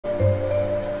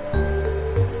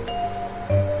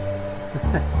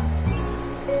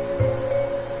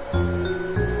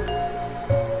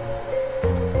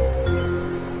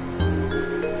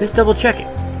Just double checking.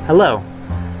 Hello,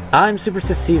 I'm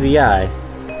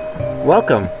SuperSysCVI.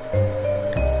 Welcome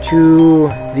to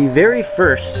the very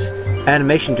first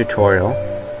animation tutorial.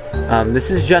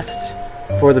 This is just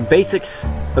for the basics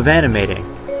of animating.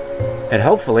 And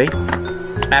hopefully,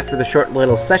 after the short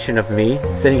little session of me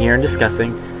sitting here and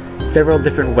discussing several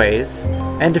different ways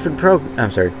and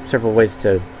several ways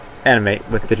to animate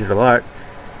with digital art,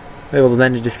 we will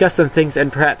then discuss some things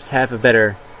and perhaps have a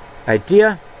better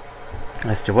idea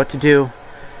as to what to do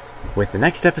with the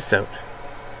next episode.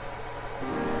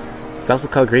 It's also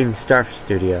called Green Star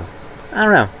Studio. I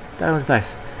don't know, that was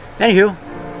nice. Anywho,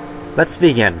 let's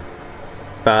begin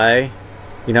by,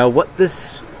 what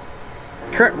this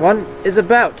current one is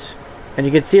about. And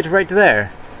you can see it right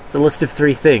there. It's a list of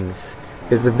 3 things.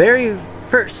 Because the very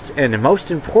first and the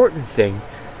most important thing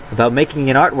about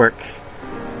making an artwork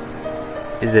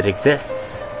is it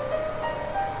exists.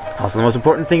 Also, the most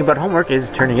important thing about homework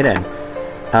is turning it in.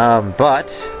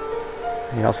 But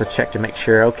you also check to make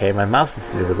sure, okay, my mouse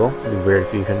is visible. It'd be weird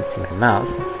if you couldn't see my mouse.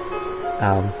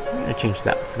 I'm gonna change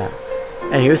that for now.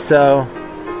 Anyway, so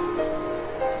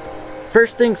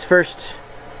first things first,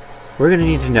 we're gonna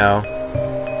need to know,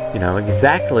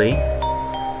 exactly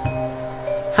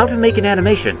how to make an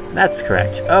animation. That's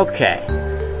correct. Okay,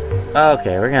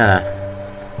 we're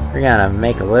gonna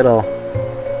make a little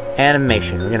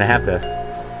animation. We're gonna have to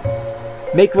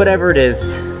make whatever it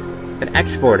is and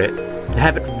export it and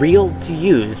have it real to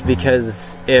use,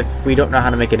 because if we don't know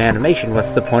how to make an animation,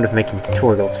 what's the point of making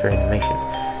tutorials for animation?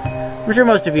 I'm sure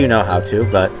most of you know how to,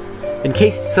 but in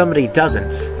case somebody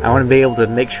doesn't, I want to be able to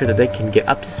make sure that they can get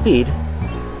up to speed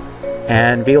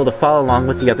and be able to follow along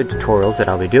with the other tutorials that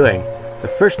I'll be doing. So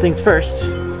first things first,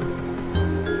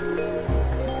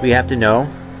 we have to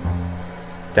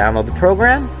download the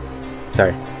program.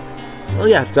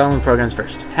 Download programs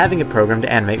first. Having a program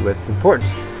to animate with is important.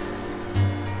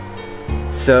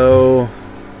 So,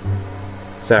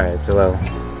 sorry, it's a little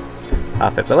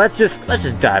off it, but let's just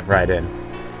dive right in.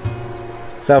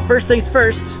 So first things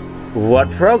first, what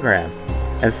program?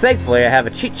 And thankfully I have a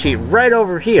cheat sheet right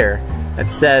over here that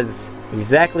says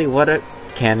exactly what it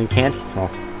can and can't,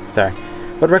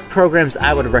 what programs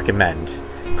I would recommend.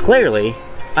 Clearly,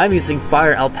 I'm using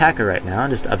FireAlpaca right now. I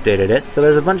just updated it, so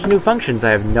there's a bunch of new functions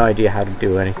I have no idea how to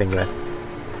do anything with.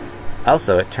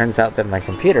 Also, it turns out that my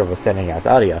computer was sending out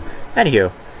audio.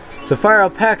 Anywho, so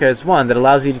FireAlpaca is one that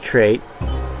allows you to create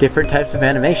different types of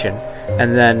animation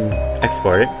and then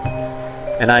export it.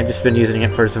 And I've just been using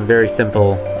it for some very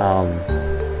simple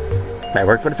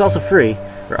artwork, but it's also free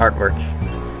for artwork,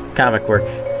 comic work.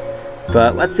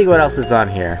 But let's see what else is on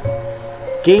here.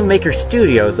 Game Maker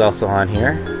Studio is also on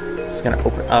here. Just gonna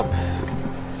open up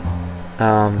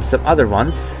some other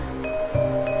ones.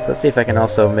 So let's see if I can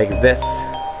also make this.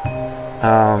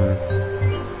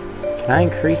 Can I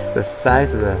increase the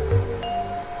size of the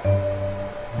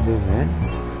zoom in?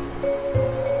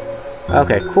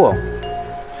 Okay, cool.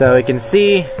 So you can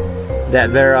see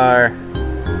that there are.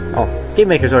 Game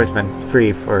Maker's always been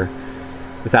free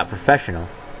without professional.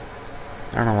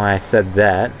 I don't know why I said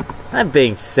that. I'm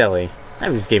being silly.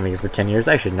 I've used Game Maker for 10 years.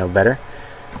 I should know better.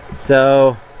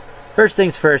 So, first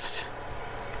things first,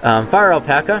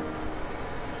 FireAlpaca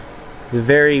is a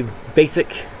very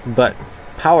basic but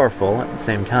powerful at the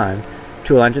same time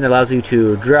tool engine that allows you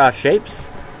to draw shapes,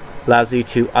 allows you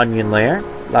to onion layer,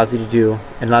 allows you to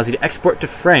export to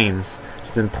frames, which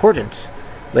is important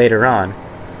later on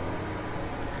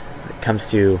when it comes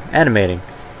to animating.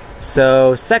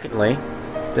 So, secondly,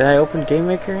 did I open Game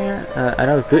Maker yet? I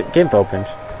know GIMP opened.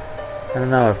 I don't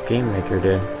know if Game Maker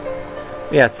did.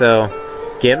 Yeah, so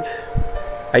GIMP.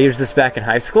 I used this back in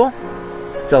high school.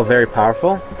 It's still very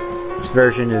powerful. This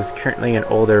version is currently an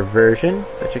older version.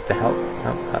 If I check the help.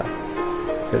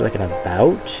 Is there like an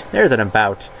about? There's an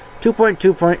about.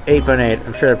 2.2.8.8.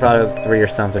 I'm sure they're probably 3 or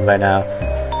something by now.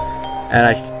 And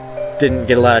I didn't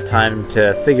get a lot of time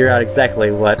to figure out exactly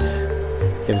what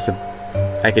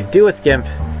I could do with GIMP.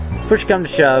 Push come to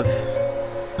shove,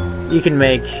 you can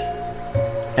make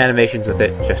animations with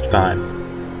it just fine.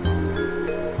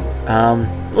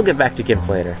 We'll get back to GIMP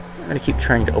later. I'm going to keep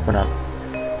trying to open up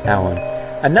that one.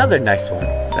 Another nice one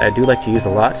that I do like to use a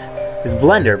lot is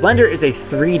Blender. Blender is a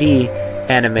 3D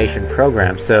animation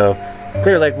program, so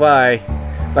clearly, why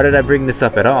did I bring this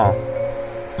up at all?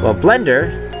 Well, Blender,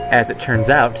 as it turns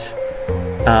out,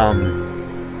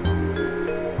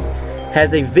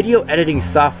 has a video editing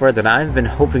software that I've been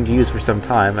hoping to use for some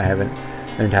time. I haven't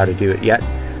learned how to do it yet,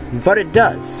 but it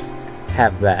does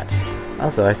have that.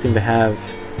 Also, I seem to have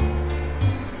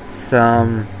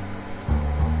some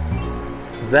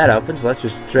of that open, so let's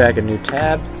just drag a new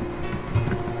tab.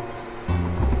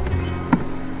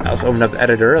 also opened up the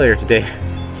editor earlier today.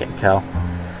 Can't tell.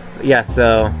 But yeah,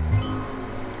 so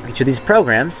each of these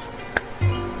programs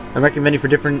I'm recommending for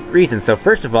different reasons. So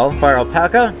first of all,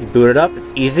 FireAlpaca, you boot it up,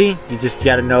 it's easy. You just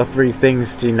gotta know 3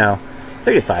 things to,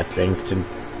 3 to 5 things to,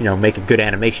 make a good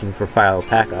animation for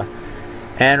FireAlpaca.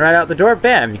 And right out the door,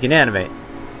 bam, you can animate.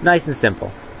 Nice and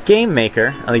simple. Game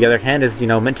Maker, on the other hand, is,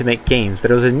 meant to make games,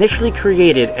 but it was initially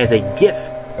created as a GIF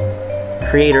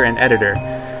creator and editor.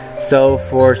 So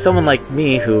for someone like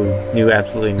me who knew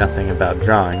absolutely nothing about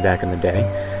drawing back in the day,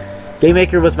 Game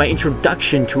Maker was my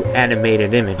introduction to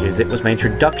animated images. It was my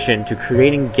introduction to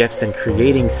creating GIFs and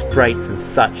creating sprites and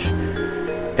such.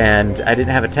 And I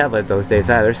didn't have a tablet those days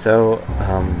either, so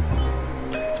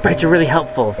sprites are really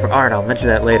helpful for art. I'll mention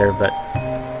that later, but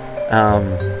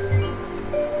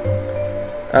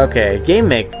okay, Game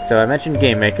Maker. So I mentioned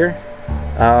Game Maker.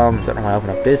 Don't know why I open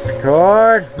up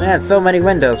Discord. Man, so many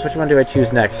windows. Which one do I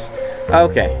choose next?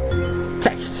 Okay,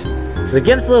 text. So the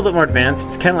GIMP's a little bit more advanced.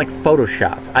 It's kind of like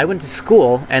Photoshop. I went to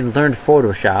school and learned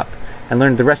Photoshop and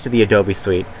learned the rest of the Adobe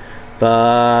suite,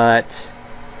 but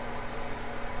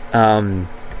GIMP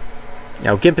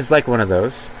is like one of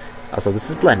those. Also, this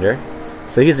is Blender.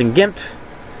 So using GIMP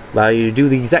allow you to do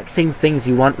the exact same things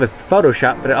you want with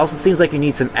Photoshop, but it also seems like you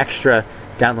need some extra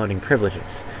downloading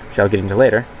privileges, which I'll get into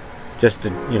later. Just to,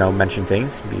 mention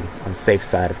things, be on the safe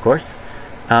side, of course.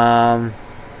 As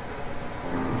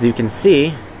you can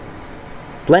see,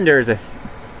 Blender is a,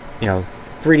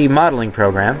 3D modeling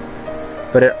program,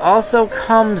 but it also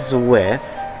comes with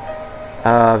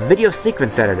a video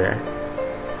sequence editor.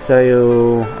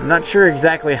 So I'm not sure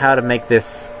exactly how to make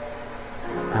this.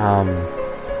 Go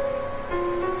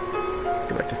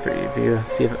back to 3D view.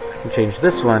 See if I can change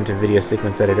this one to video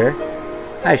sequence editor.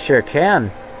 I sure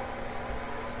can.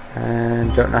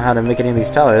 And don't know how to make any of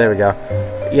these taller. There we go.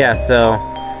 Yeah, so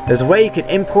there's a way you can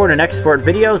import and export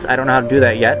videos. I don't know how to do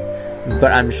that yet,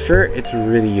 but I'm sure it's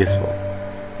really useful.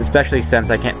 Especially since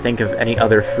I can't think of any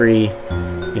other free,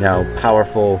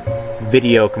 powerful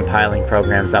video compiling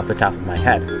programs off the top of my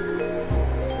head.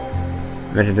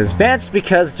 I mentioned advanced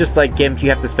because just like GIMP, you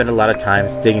have to spend a lot of time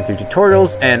digging through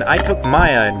tutorials, and I took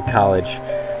Maya in college,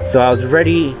 so I was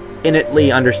already innately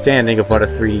understanding of what a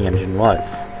 3D engine was.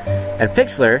 And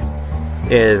Pixlr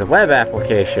is a web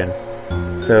application.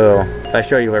 So if I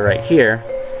show you it right here,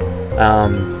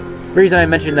 the reason I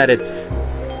mentioned that it's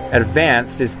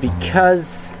advanced is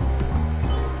because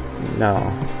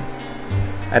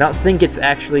I don't think it's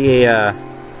actually a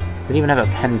doesn't even have a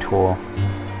pen tool.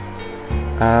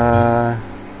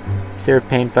 Zero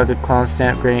paint, bucket, clone,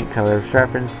 stamp, gradient, color,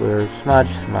 sharpen, blur, smudge,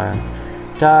 smile,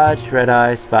 dodge, red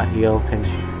eye, spot heal, pinch,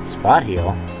 spot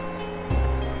heal.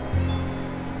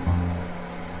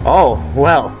 Oh,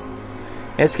 well,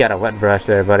 it's got a wet brush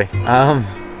there, buddy.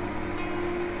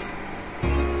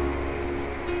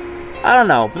 I don't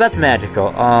know, but that's magical.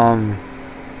 I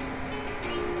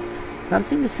don't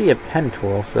seem to see a pen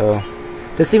tool, so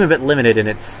it does seem a bit limited in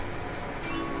its.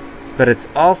 But it's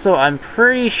also, I'm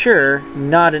pretty sure,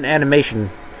 not an animation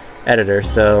editor,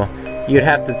 so you'd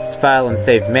have to file and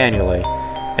save manually.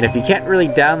 And if you can't really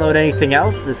download anything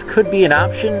else, this could be an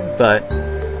option, but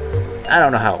I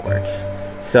don't know how it works.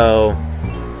 So,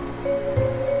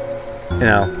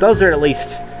 those are at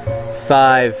least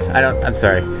 5, I'm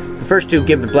sorry, the first 2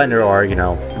 GIMP and Blender are,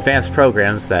 advanced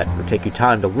programs that would take you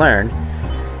time to learn.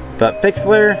 But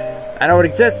Pixlr, I know it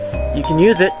exists, you can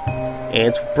use it,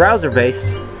 it's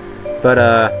browser-based, but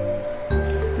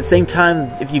at the same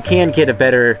time, if you can get a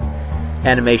better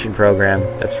animation program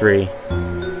that's free,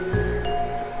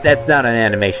 that's not an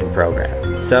animation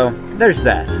program. So, there's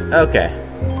that. Okay.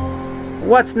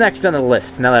 What's next on the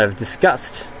list, now that I've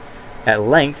discussed at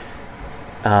length?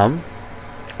 Oh,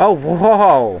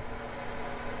 whoa!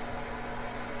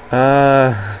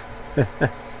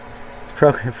 It's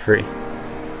program free.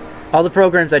 All the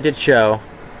programs I did show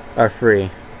are free.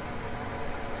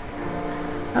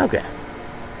 Okay.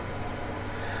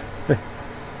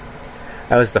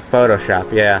 That was the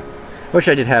Photoshop, yeah. Wish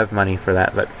I did have money for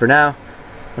that, but for now,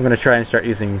 I'm going to try and start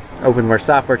using openware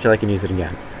software till I can use it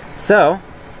again. So,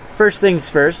 first things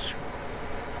first,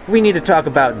 we need to talk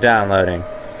about downloading.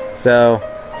 So,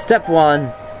 step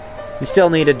 1, you still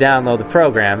need to download the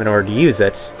program in order to use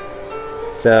it.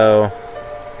 So,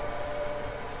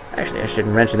 actually I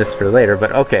shouldn't mention this for later,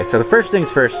 but okay, so the first things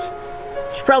first,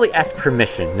 you should probably ask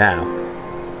permission now.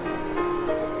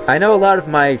 I know a lot of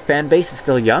my fan base is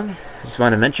still young. I just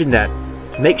want to mention that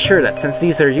make sure that since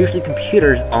these are usually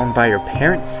computers owned by your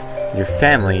parents and your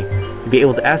family, to be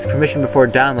able to ask permission before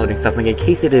downloading something in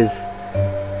case it is,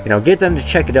 get them to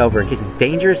check it over in case it's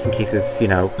dangerous, in case it's,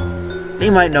 they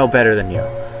might know better than you.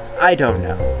 I don't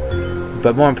know.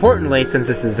 But more importantly, since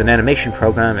this is an animation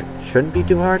program, it shouldn't be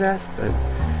too hard to ask, but,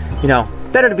 you know,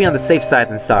 better to be on the safe side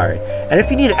than sorry. And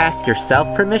if you need to ask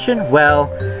yourself permission,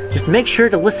 well, just make sure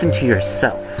to listen to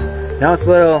yourself. Now it's a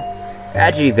little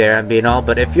edgy there, I'm being all,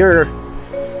 but if you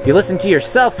listen to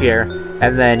yourself here,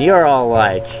 and then you're all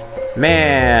like,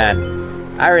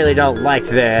 man, I really don't like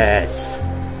this,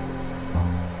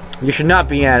 you should not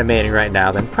be animating right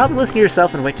now, then probably listen to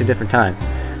yourself and wait to a different time.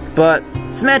 But,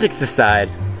 semantics aside,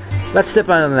 let's step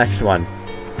on to the next one.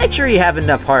 Make sure you have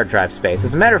enough hard drive space.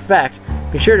 As a matter of fact,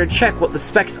 be sure to check what the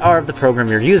specs are of the program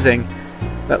you're using.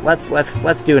 But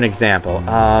let's do an example.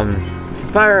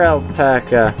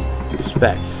 FireAlpaca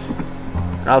specs.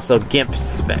 And also GIMP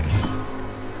specs.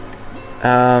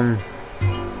 I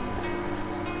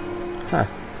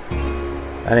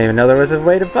didn't even know there was a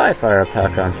way to buy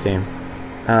FireAlpaca on Steam.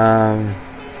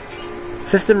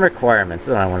 System requirements.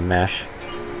 That's what I want to mash.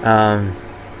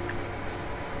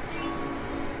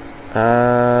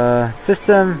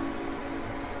 System.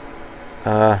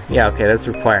 Yeah, okay, that's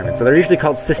requirements. So they're usually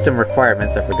called system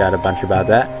requirements. I forgot a bunch about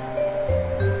that.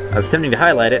 I was attempting to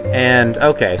highlight it, and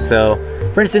okay, so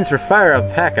for instance, for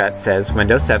FireAlpaca, it says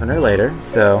Windows 7 or later.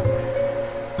 So,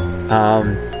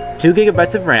 2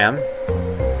 gigabytes of RAM,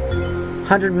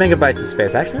 100 megabytes of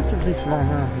space. Actually, that's a really small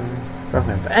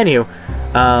program. But anywho,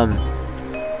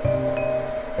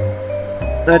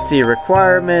 let's see,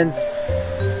 requirements.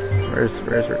 Where's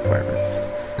requirements?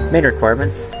 Main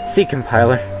requirements. C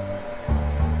compiler.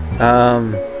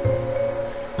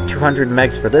 200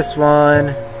 megs for this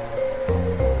one.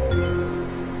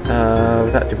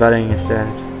 Without debugging, instead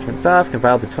turns off.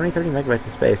 Compiled to 20-30 megabytes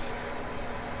of space.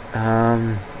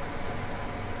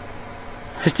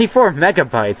 64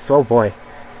 megabytes. Oh boy.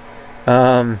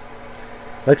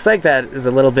 Looks like that is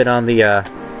a little bit on the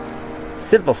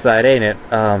simple side, ain't it?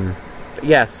 But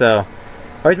yeah, so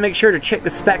always make sure to check the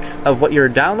specs of what you're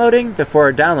downloading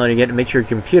before downloading it and make sure your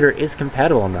computer is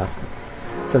compatible enough.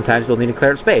 Sometimes you'll need to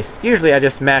clear up space. Usually I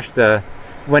just smash the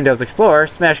Windows Explorer,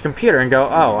 smash computer, and go,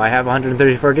 oh, I have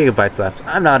 134 gigabytes left.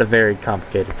 I'm not a very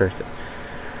complicated person.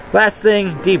 Last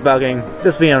thing, debugging.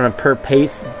 Just be on a per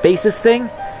basis thing,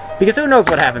 because who knows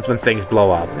what happens when things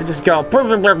blow up. It just go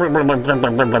kind of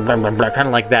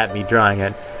like that, me drawing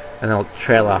it, and then it'll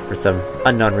trail off for some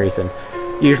unknown reason.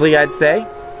 Usually I'd say,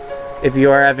 if you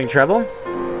are having trouble,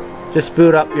 just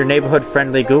boot up your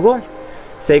neighborhood-friendly Google.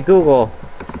 Say, Google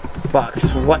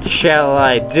box, what shall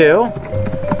I do?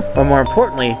 Or more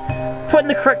importantly, put in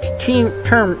the correct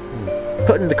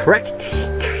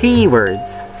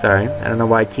keywords. Sorry, I don't know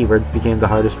why keywords became the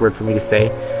hardest word for me to say.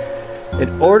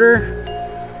 In order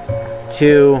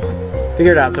to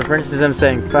figure it out. So for instance, I'm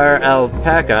saying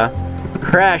FireAlpaca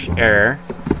crash error.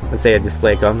 Let's say a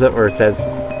display comes up, or it says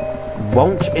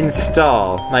won't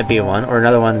install, might be one, or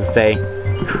another one say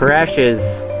crashes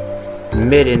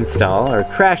mid-install, or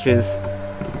crashes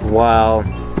while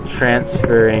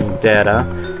transferring data.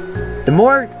 The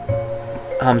more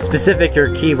specific your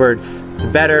keywords, the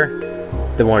better.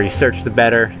 The more you search, the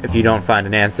better. If you don't find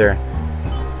an answer,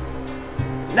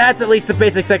 that's at least the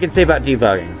basics I can say about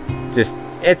debugging. Just,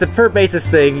 it's a per basis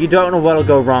thing. You don't know what'll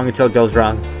go wrong until it goes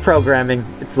wrong. Programming,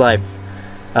 it's life.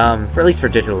 For at least for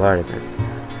digital artists.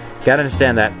 Gotta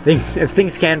understand that if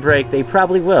things can break, they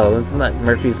probably will. Isn't that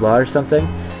Murphy's Law or something?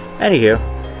 Anywho,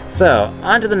 so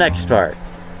on to the next part.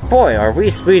 Boy, are we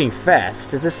speeding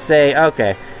fast. Does this say,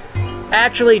 okay,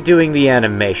 actually doing the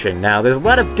animation. Now, there's a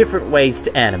lot of different ways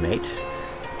to animate.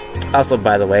 Also,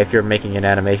 by the way, if you're making an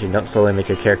animation, don't solely make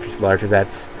your characters larger,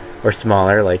 or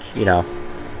smaller, like, you know.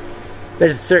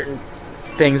 There's certain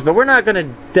things, but we're not going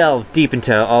to delve deep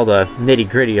into all the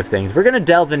nitty-gritty of things. We're going to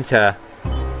delve into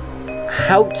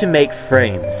how to make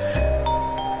frames.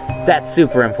 That's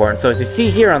super important. So as you see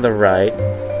here on the right,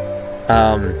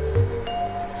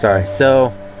 sorry,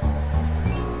 so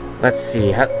let's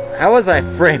see, how was I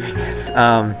framing this?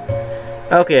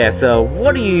 Okay, so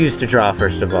what do you use to draw,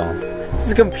 first of all? This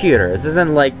is a computer. This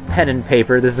isn't like pen and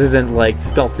paper. This isn't like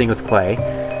sculpting with clay.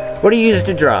 What do you use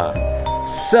to draw?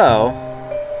 So,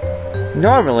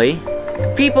 normally,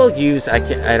 people use,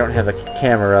 I don't have a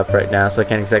camera up right now, so I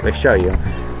can't exactly show you.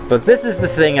 But this is the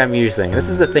thing I'm using. This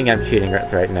is the thing I'm shooting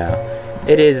right now.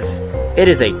 It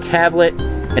is a tablet,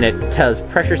 and it does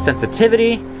pressure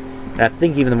sensitivity. And I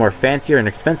think even the more fancier and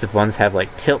expensive ones have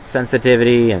like tilt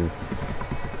sensitivity, and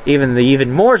even the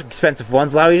even more expensive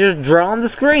ones allow you to just draw on the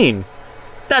screen.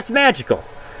 That's magical.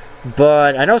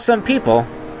 But I know some people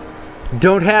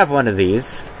don't have one of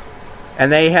these, and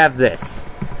they have this.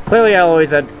 Clearly, I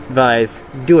always advise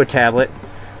do a tablet.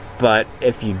 But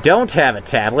if you don't have a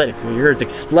tablet, if yours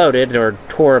exploded or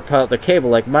tore apart the cable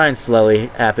like mine's slowly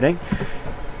happening,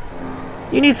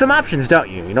 you need some options, don't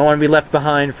you? You don't want to be left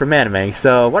behind from animating.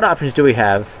 So what options do we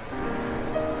have?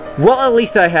 Well, at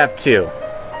least I have two.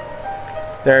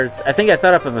 I think I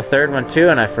thought up of a third one too,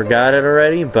 and I forgot it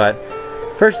already, but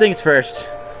first things first,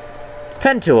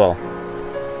 pen tool.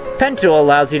 Pen tool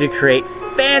allows you to create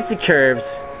fancy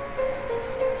curves,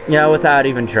 you know, without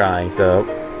even trying. So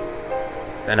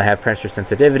then I have pressure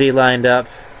sensitivity lined up.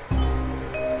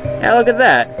 Yeah, look at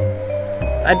that.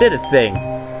 I did a thing.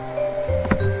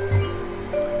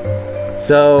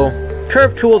 So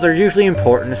curve tools are usually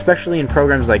important, especially in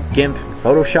programs like GIMP and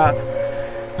Photoshop.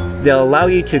 They'll allow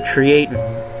you to create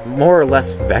more or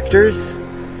less vectors,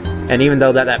 and even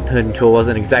though that pen tool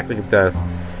wasn't exactly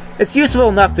it's useful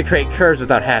enough to create curves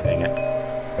without having a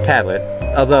tablet.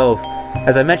 Although,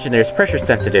 as I mentioned, there's pressure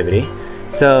sensitivity.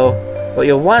 So what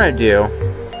you'll want to do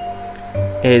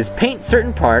is paint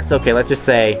certain parts. Okay, let's just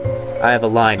say I have a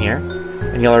line here,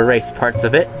 and you'll erase parts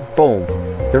of it. Boom,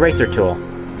 the eraser tool.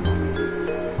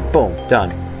 Boom, done.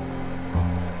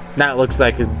 Now it looks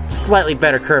like a slightly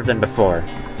better curve than before.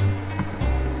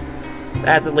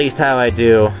 That's at least how I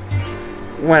do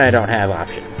when I don't have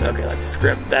options. Okay, let's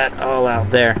script that all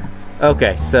out there.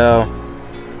 Okay, so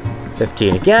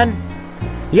 15 again.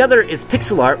 The other is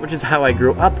pixel art, which is how I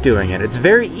grew up doing it. It's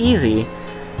very easy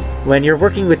when you're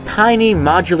working with tiny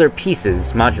modular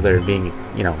pieces. Modular being,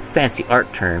 you know, fancy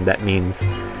art term that means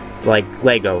like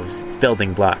Legos, it's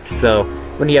building blocks. So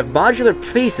when you have modular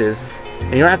pieces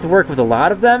and you don't have to work with a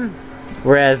lot of them,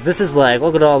 whereas this is like,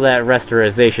 look at all that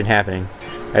rasterization happening.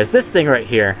 Whereas this thing right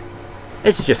here,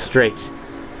 it's just straight.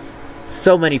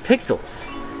 So many pixels.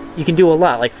 You can do a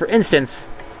lot. Like for instance,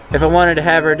 if I wanted to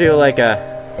have her do like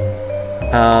a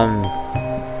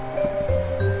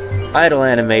idle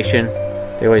animation,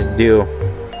 they always do.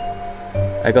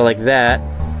 I go like that,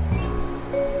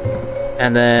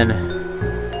 and then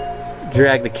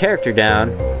drag the character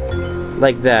down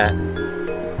like that.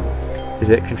 Is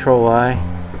it Control Y?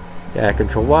 Yeah,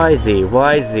 Control Y, Z,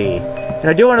 Y, Z. And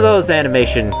I do one of those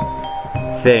animation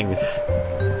things.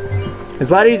 It's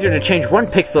a lot easier to change one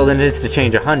pixel than it is to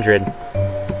change 100.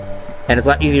 And it's a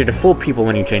lot easier to fool people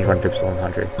when you change one pixel in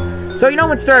 100. So you know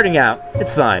when starting out,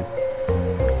 it's fine.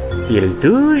 The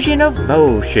illusion of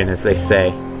motion, as they say.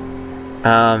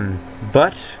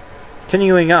 But,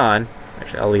 continuing on,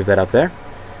 actually I'll leave that up there.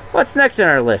 What's next on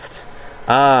our list?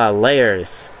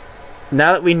 Layers.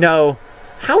 Now that we know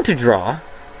how to draw,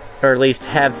 or at least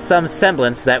have some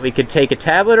semblance that we could take a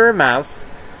tablet or a mouse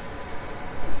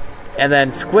and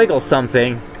then squiggle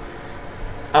something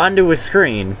onto a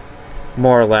screen,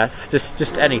 more or less.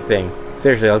 Just anything.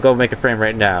 Seriously, I'll go make a frame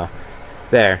right now.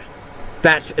 There.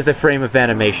 That is a frame of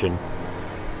animation.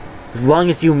 As long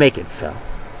as you make it so.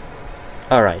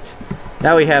 Alright.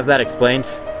 Now we have that explained.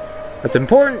 What's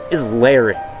important is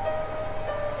layering.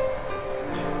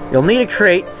 You'll need to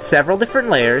create several different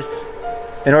layers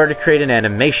in order to create an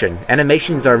animation.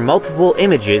 Animations are multiple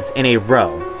images in a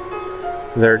row.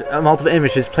 There are multiple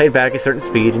images played back at a certain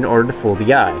speed in order to fool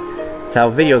the eye. That's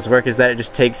how videos work, is that it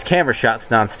just takes camera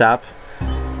shots non-stop,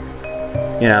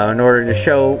 you know, in order to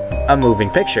show a moving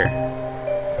picture.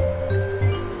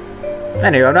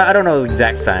 Anyway, I don't know the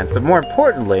exact science, but more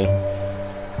importantly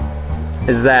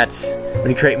is that when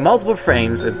you create multiple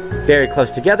frames very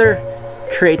close together,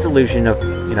 it creates illusion of,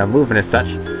 you know, movement as such.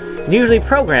 And usually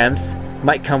programs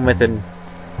might come with an...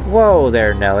 Whoa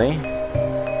there, Nelly.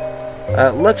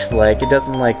 Looks like it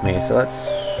doesn't like me, so let's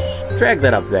drag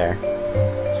that up there.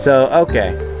 So,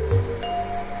 okay.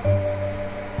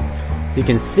 So you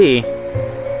can see,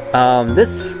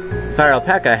 this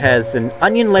FireAlpaca has an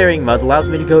onion layering mode that allows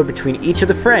me to go between each of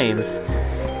the frames.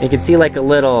 And you can see like a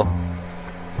little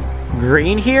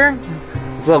green here.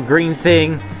 This little green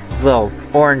thing, this little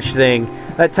orange thing.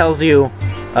 That tells you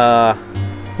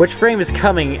which frame is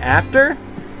coming after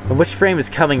and which frame is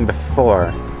coming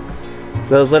before. So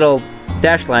those little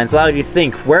dashed lines allow you to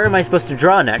think, where am I supposed to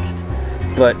draw next?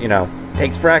 But, you know, it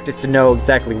takes practice to know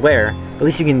exactly where. At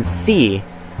least you can see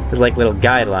there's like little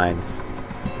guidelines.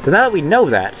 So now that we know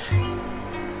that,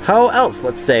 how else,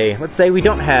 let's say we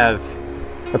don't have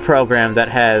a program that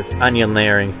has onion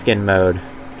layering skin mode.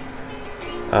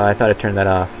 I thought I turned that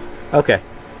off. Okay,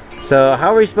 so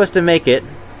how are we supposed to make it?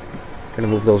 I'm gonna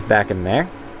move those back in there.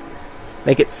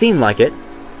 Make it seem like it,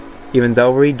 even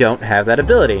though we don't have that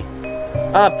ability.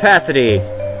 Opacity!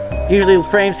 Usually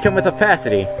frames come with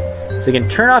opacity. So you can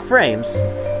turn off frames,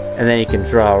 and then you can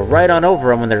draw right on over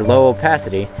them when they're low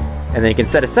opacity. And then you can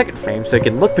set a second frame so you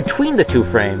can look between the two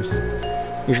frames.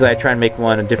 Usually I try and make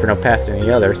one a different opacity than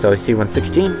the other. So you see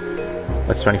 116,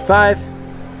 125.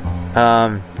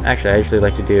 Actually I usually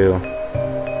like to do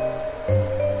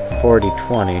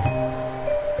 40-20.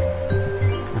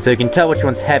 So you can tell which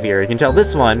one's heavier. You can tell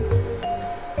this one,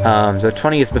 so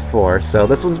 20 is before, so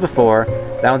this one's before,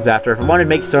 that one's after. If I wanted to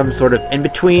make some sort of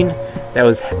in-between that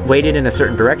was weighted in a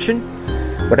certain direction,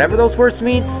 whatever those words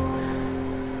means,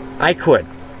 I could.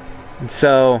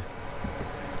 So,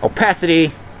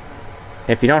 opacity,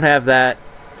 if you don't have that,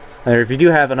 or if you do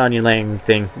have an onion layering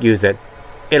thing, use it.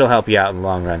 It'll help you out in the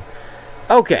long run.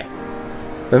 Okay.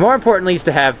 But more importantly is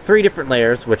to have 3 different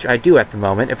layers, which I do at the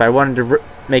moment. If I wanted to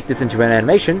make this into an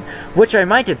animation, which I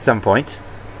might at some point,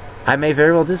 I may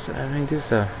very well do so. I may do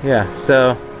so. Yeah,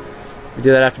 so we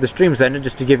do that after the stream's ended,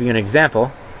 just to give you an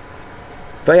example.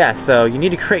 But yeah, so you need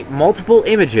to create multiple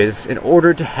images in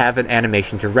order to have an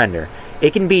animation to render.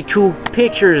 It can be 2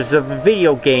 pictures of a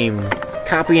video game,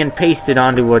 copy and pasted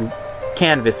onto a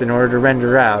canvas in order to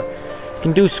render out. You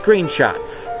can do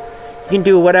screenshots. You can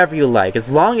do whatever you like, as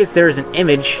long as there is an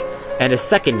image and a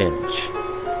second image.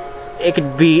 It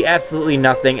could be absolutely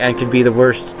nothing, and it could be the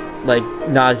worst, like,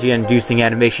 nausea-inducing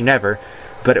animation ever,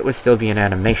 but it would still be an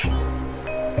animation.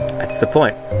 That's the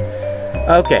point.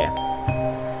 Okay.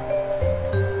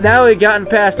 Now we've gotten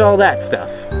past all that stuff.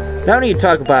 Now we need to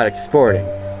talk about exporting.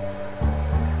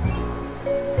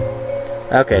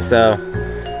 Okay, so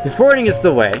exporting is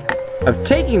the way of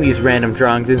taking these random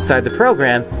drawings inside the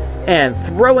program and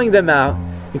throwing them out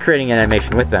and creating an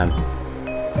animation with them.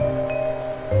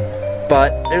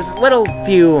 But there's a little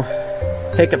few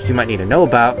hiccups you might need to know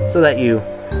about so that you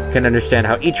can understand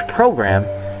how each program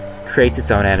creates its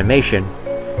own animation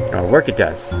and what work it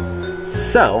does.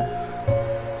 So,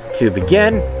 to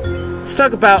begin, let's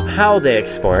talk about how they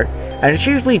export, and it's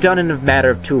usually done in a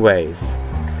matter of 2 ways.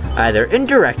 Either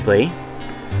indirectly,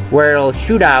 where it'll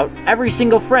shoot out every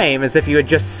single frame as if you had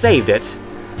just saved it,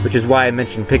 which is why I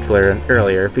mentioned Pixlr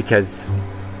earlier, because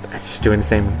that's just doing the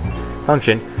same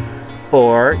function.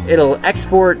 Or it'll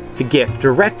export the GIF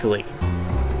directly.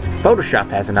 Photoshop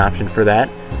has an option for that.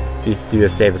 You just do a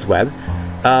save as web.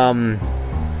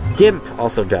 GIMP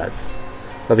also does.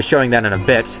 I'll be showing that in a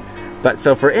bit. But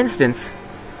so for instance,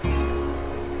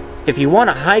 if you want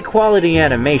a high quality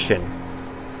animation,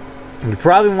 you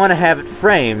probably want to have it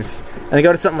frames, and then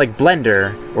go to something like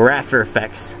Blender or After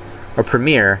Effects or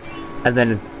Premiere, and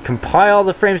then compile all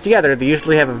the frames together. They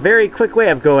usually have a very quick way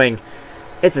of going,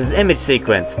 it's an image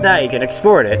sequence, now you can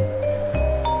export it.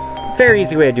 Very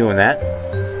easy way of doing that.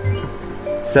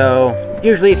 So,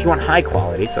 usually if you want high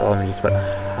quality, so let me just put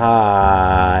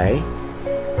high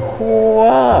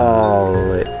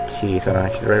quality, so I don't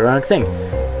actually write the wrong thing.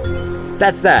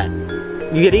 That's that.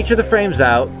 You get each of the frames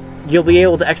out, you'll be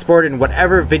able to export it in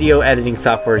whatever video editing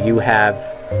software you have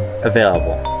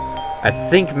available. I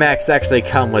think Macs actually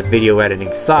come with video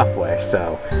editing software,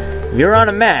 so if you're on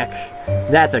a Mac,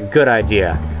 that's a good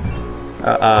idea.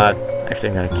 Actually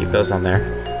I'm gonna keep those on there.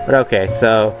 But okay,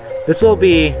 so this will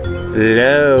be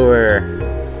lower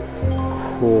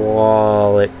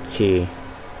quality.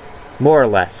 More or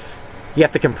less. You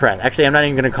have to compress. Actually, I'm not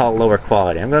even gonna call it lower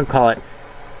quality. I'm gonna call it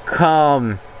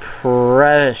compression.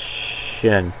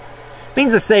 It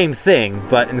means the same thing,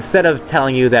 but instead of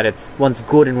telling you that it's one's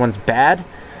good and one's bad,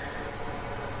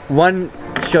 one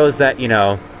shows that, you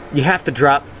know, you have to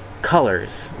drop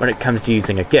colors when it comes to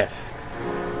using a GIF.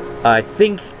 I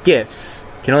think GIFs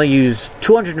can only use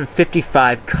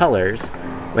 255 colors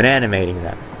when animating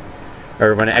them,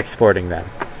 or when exporting them.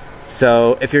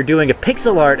 So if you're doing a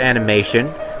pixel art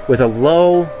animation with a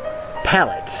low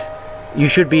palette, you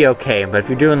should be okay. But if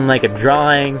you're doing like a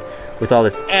drawing with all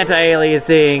this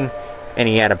anti-aliasing, and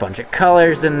you add a bunch of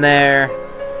colors in there,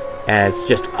 and it's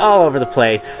just all over the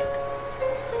place,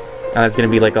 there's going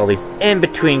to be like all these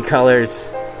in-between colors,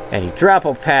 and you drop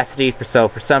opacity, for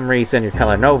some reason you're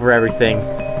coloring over everything.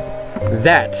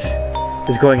 That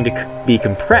is going to be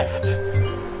compressed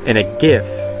in a GIF.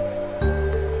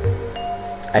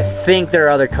 I think there are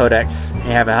other codecs and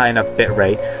have a high enough bit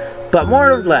rate, but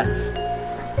more or less,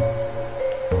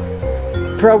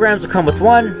 programs will come with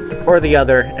one or the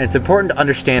other, and it's important to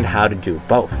understand how to do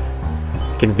both.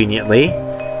 Conveniently,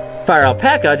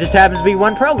 FireAlpaca just happens to be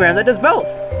one program that does both.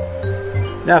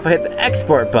 Now if I hit the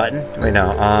export button, wait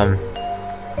no,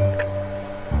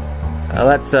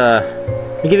 let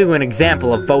me give you an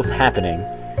example of both happening.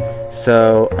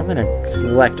 So I'm gonna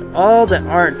select all that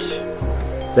aren't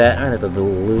that. I'm gonna hit the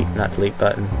delete, not delete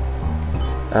button.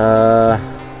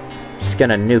 Just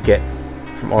gonna nuke it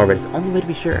from orbit. It's the only way to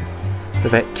be sure. So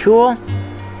if I hit tool,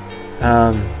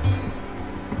 no,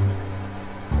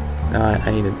 I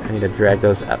need to drag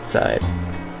those outside.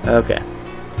 Okay.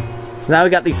 So now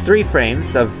we got these 3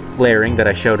 frames of layering that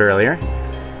I showed earlier.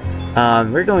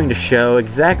 We're going to show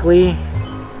exactly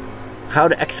how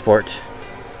to export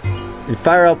in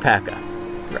FireAlpaca.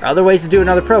 There are other ways to do it in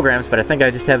other programs, but I think I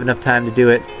just have enough time to do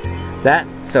it.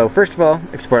 So first of all,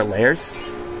 export layers,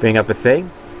 bring up a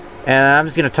thing, and I'm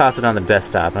just going to toss it on the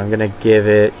desktop. I'm going to give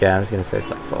it, yeah, I'm just going to say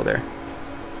select folder.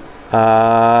 Do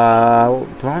I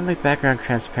want to make background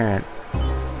transparent?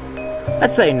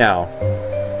 Let's say no.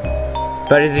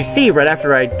 But as you see, right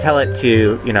after I tell it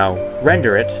to, you know,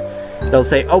 render it, it'll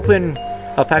say open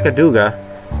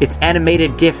AHAHA, its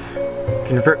animated GIF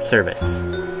convert service.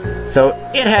 So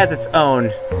it has its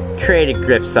own created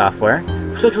GIF software,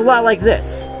 which looks a lot like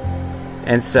this.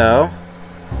 And so,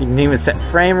 you can even set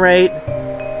frame rate,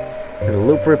 the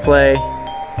loop replay.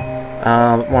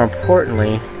 More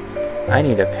importantly, I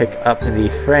need to pick up the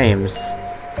frames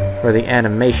for the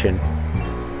animation.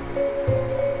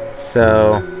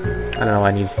 So, I don't know,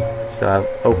 I need to still have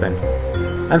open.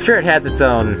 I'm sure it has its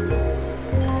own.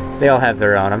 They all have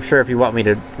their own. I'm sure if you want me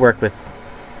to work with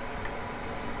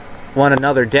one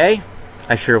another day,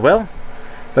 I sure will.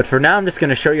 But for now, I'm just going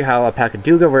to show you how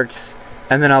AHAHA works,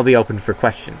 and then I'll be open for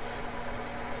questions.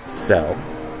 So,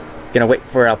 gonna wait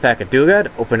for AHAHA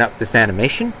to open up this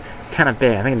animation. It's kind of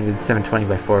big. I think I did 720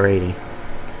 by 480.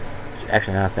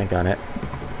 Actually, now I think on it,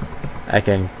 I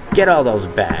can get all those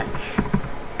back.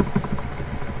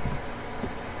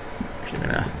 Actually, I'm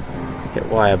gonna get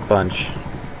Y a bunch.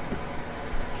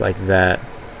 Like that.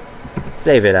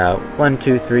 Save it out. 1,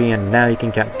 2, 3, and now you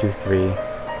can count 2, 3.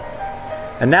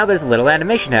 And now there's a little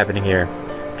animation happening here.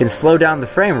 You can slow down the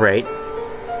frame rate.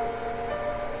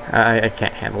 I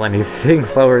can't handle anything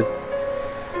lower.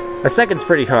 A second's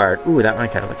pretty hard. Ooh, that one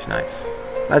kind of looks nice.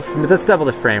 Let's double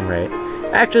the frame rate.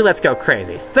 Actually, let's go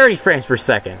crazy. 30 frames per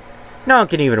second. No one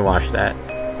can even watch that.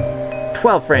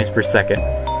 12 frames per second.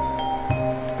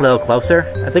 A little closer.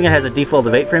 I think it has a default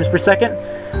of 8 frames per second.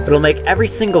 It'll make every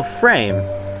single frame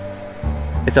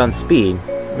its own speed.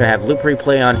 We're going to have loop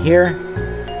replay on here.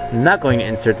 I'm not going to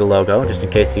insert the logo, just in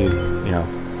case you know,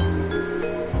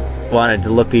 wanted to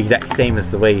look the exact same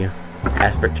as the way you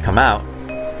asked for it to come out. I'm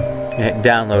going to hit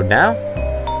download now.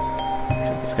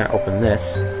 I'm just going to open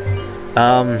this.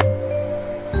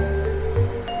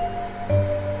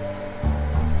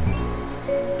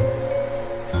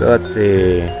 So let's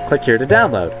see. Click here to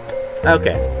download.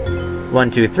 Okay.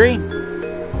 1, 2, 3.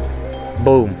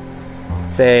 Boom.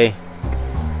 Say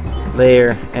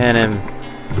layer anim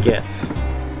GIF.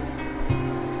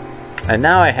 And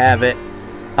now I have it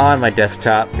on my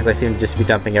desktop because I seem to just be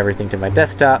dumping everything to my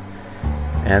desktop.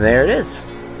 And there it is.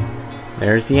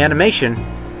 There's the animation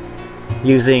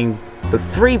using the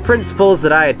 3 principles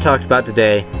that I had talked about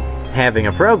today. Having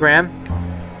a program,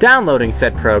 downloading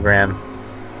said program,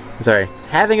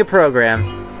 having a program,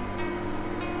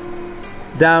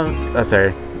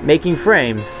 making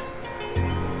frames,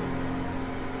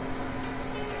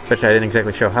 which I didn't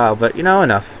exactly show how, but you know,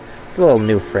 enough. There's a little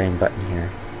new frame button here.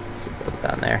 Let's see, put it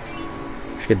down there.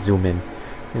 I should zoom in. I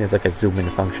think there's like a zoom in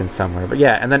function somewhere, but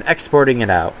yeah, and then exporting it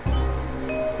out.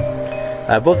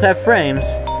 Both have frames.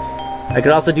 I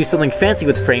could also do something fancy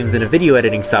with frames in a video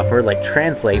editing software, like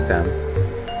translate them.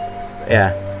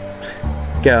 Yeah.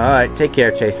 Go. Alright, take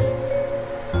care, Chase.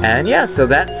 And yeah, so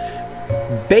that's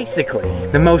basically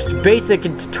the most basic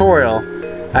tutorial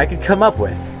I could come up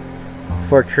with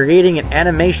for creating an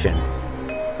animation.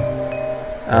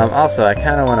 Also, I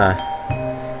kind of want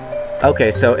to...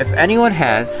 Okay, so if anyone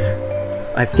has...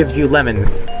 Life gives you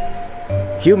lemons.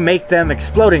 You make them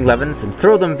exploding lemons and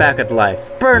throw them back at life.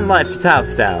 Burn life's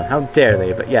house down. How dare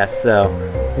they? But yes, so...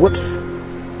 Whoops.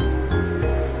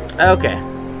 Okay.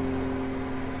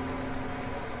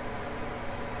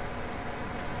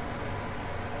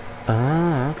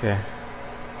 Oh, okay.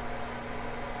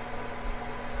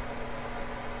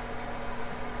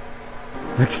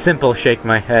 Like simple shake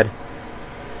my head.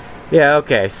 Yeah,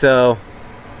 okay, so...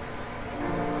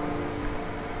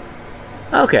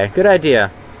 Okay, good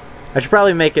idea. I should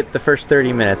probably make it the first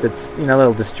 30 minutes. It's, you know, a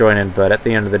little disjointed, but at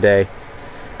the end of the day,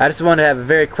 I just want to have a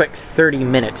very quick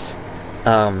 30-minute,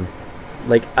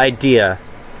 like, idea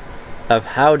of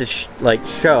how to,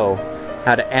 show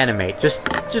how to animate. Just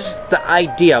the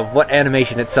idea of what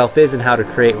animation itself is and how to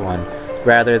create one,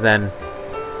 rather than,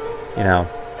 you know,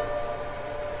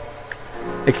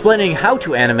 explaining how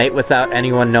to animate without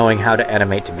anyone knowing how to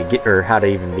animate to begin, or how to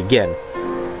even begin.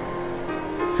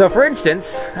 So, for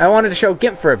instance, I wanted to show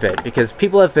GIMP for a bit, because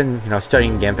people have been, you know,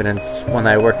 studying GIMP, and it's one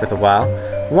that I worked with a while.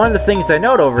 One of the things I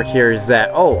note over here is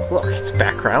that, oh, look, it's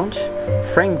background,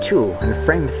 frame 2, and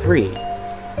frame 3.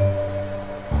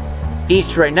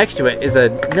 Each right next to it is a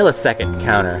millisecond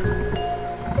counter.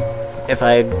 If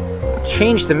I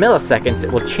change the milliseconds,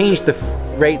 it will change the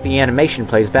rate the animation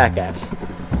plays back at.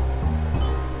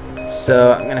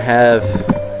 So, I'm going to have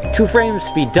 2 frames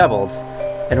be doubled,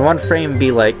 and one frame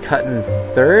be like cut in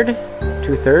third,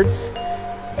 2/3.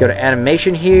 Go to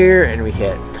animation here, and we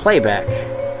hit playback.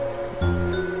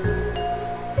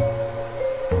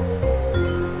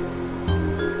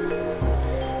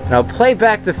 Now play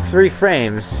back the 3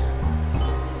 frames.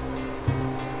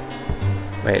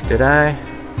 Wait, did I?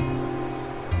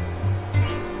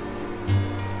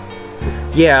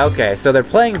 Yeah, okay, so they're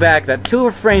playing back that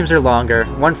 2 frames are longer,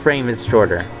 1 frame is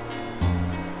shorter.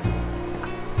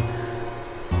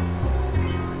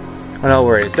 Oh, no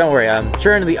worries, don't worry. I'm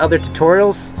sure in the other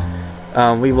tutorials,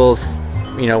 we will,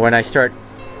 you know, when I start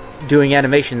doing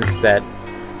animations that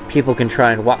people can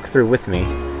try and walk through with me,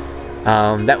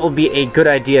 that will be a good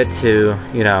idea to,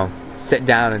 you know, sit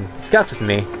down and discuss with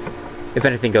me if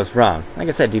anything goes wrong. Like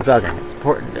I said, debugging. It's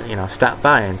important to, you know, stop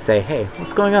by and say, hey,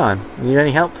 what's going on? Need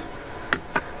any help?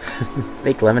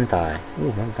 Make lemon pie. Ooh,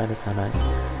 lemon pie does sound nice.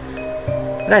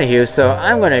 But anywho, so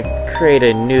I'm going to create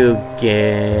a new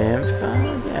GIMP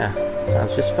file. Yeah,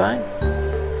 sounds just fine.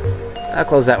 I'll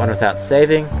close that one without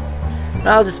saving.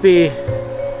 I'll just be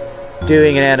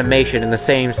doing an animation in the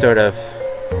same sort of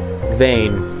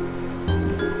vein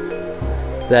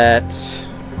that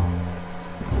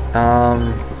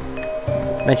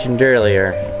mentioned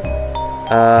earlier.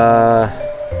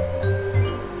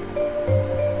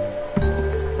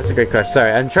 That's a great question.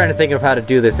 Sorry, I'm trying to think of how to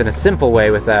do this in a simple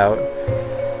way without...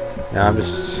 No, I'm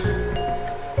just...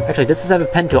 Actually, does this have a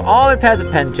pen tool? Oh, it has a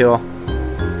pen tool.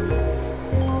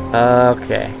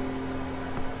 Okay.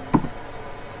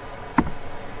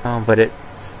 Oh, but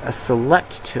it's a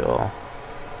select tool.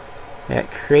 Yeah,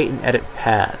 create and edit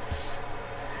paths.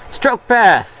 Stroke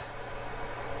path!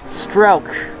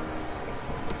 Stroke!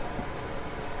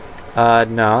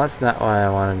 No, that's not what I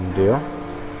wanted to do.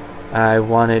 I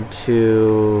wanted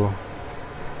to...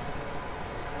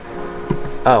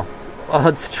 Oh. Well,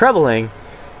 it's troubling.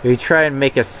 If you try and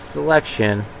make a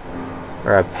selection,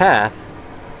 or a path,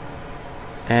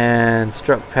 and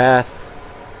stroke path,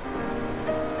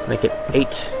 let's make it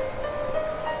 8.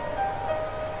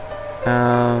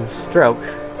 Stroke.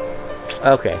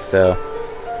 Okay, so...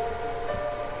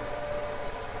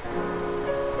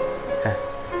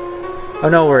 Oh,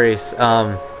 no worries.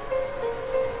 I'm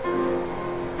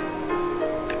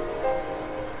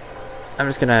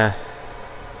just gonna...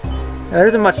 There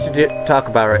isn't much to talk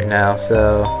about right now,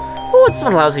 so... Oh, this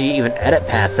one allows you to even edit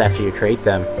paths after you create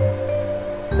them.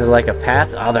 There's like a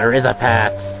path? Oh, there is a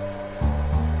paths!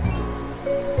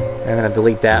 I'm gonna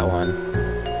delete that one.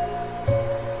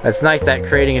 It's nice that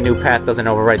creating a new path doesn't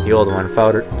overwrite the old one.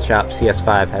 Photoshop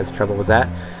CS5 has trouble with that.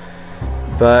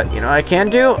 But, you know what I can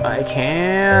do? I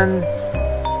can...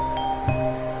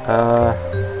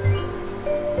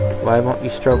 Why won't you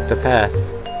stroke the path?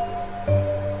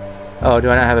 Oh,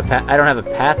 do I not have a path? I don't have a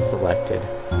path selected.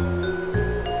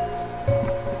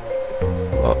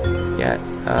 Well, yeah,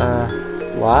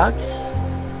 logs?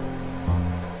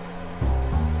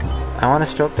 I want to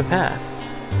stroke the path.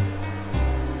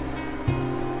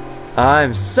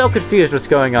 I'm so confused what's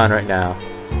going on right now.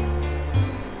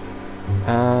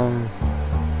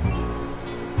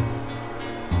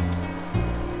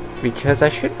 Because I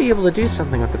should be able to do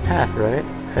something with the path, right?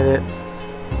 Edit.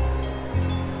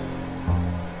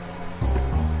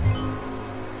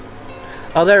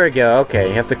 Oh, there we go. Okay,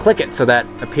 you have to click it so that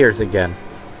appears again.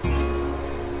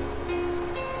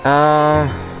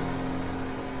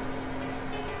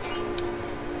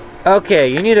 Okay,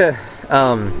 you need to,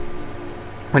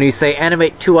 when you say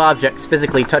animate 2 objects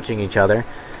physically touching each other,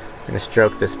 I'm gonna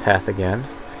stroke this path again.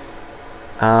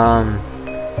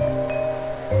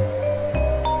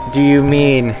 Do you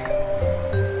mean,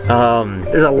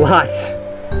 there's a lot.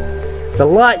 There's a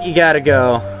lot you gotta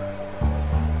go.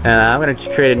 I'm gonna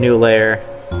create a new layer.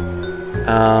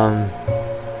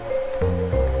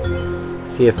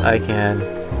 See if I can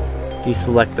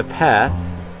deselect the path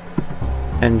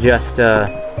and just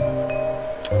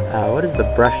what is the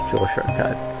brush tool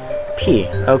shortcut? P.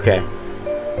 Okay.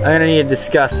 I'm gonna need to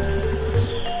discuss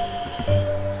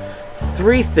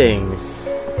 3 things.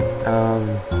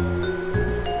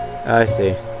 I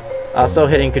see. Also,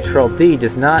 hitting Control D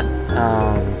does not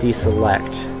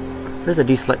deselect. There's a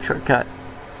deselect shortcut.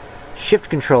 Shift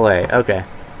Control A. Okay.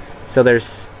 So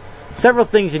there's several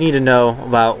things you need to know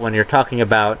about when you're talking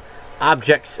about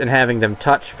objects and having them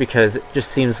touch, because it just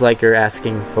seems like you're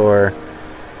asking for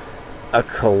a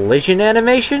collision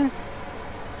animation.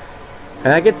 And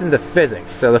that gets into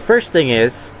physics. So the first thing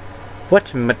is,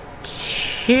 what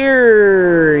material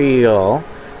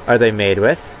are they made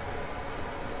with?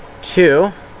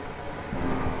 2.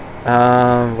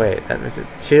 Wait, that makes it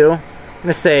 2. I'm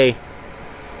gonna say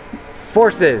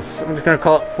forces. I'm just gonna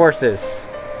call it forces.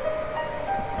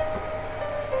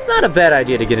 It's not a bad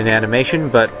idea to get an animation,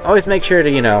 but always make sure to,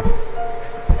 you know,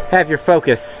 have your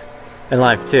focus in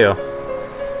life too.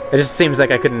 It just seems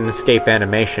like I couldn't escape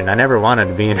animation. I never wanted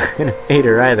to be an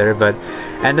animator either, but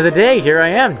end of the day, here I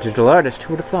am, digital artist.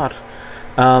 Who would have thought?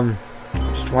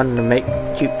 Just wanted to make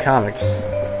cute comics,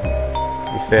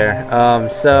 to be fair. Okay,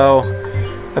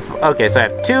 so I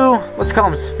have two, let's call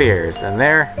them spheres, and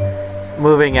they're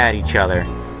moving at each other.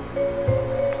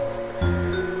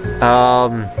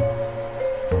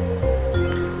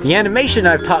 The animation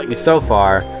I've taught you so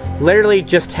far literally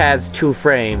just has 2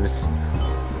 frames,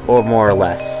 or more or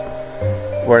less,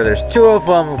 where there's 2 of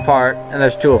them apart and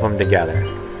there's 2 of them together.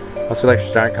 Also, let's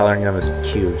start coloring them as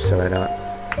cubes so I don't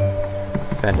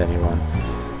offend anyone.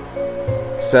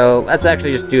 So let's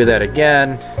actually just do that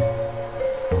again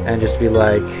and just be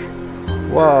like,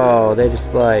 whoa, they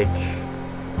just like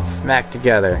smack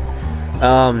together.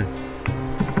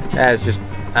 That's just,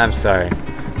 I'm sorry,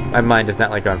 my mind does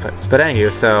not like going places. But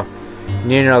anywho, so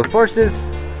you know the forces.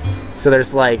 So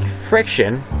there's like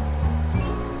friction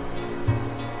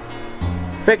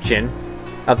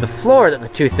of the floor that the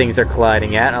 2 things are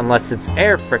colliding at, unless it's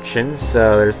air friction.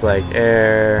 So there's like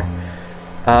air,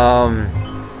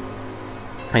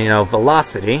 you know,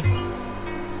 velocity.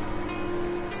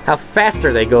 How fast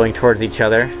are they going towards each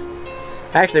other?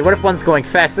 Actually, what if one's going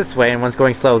fast this way and one's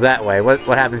going slow that way?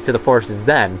 What happens to the forces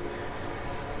then?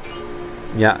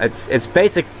 Yeah, it's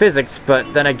basic physics,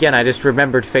 but then again, I just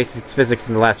remembered physics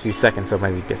in the last few seconds, so it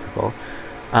might be difficult.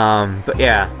 But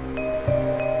yeah.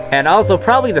 And also,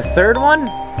 probably the third one,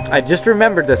 I just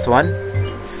remembered this one,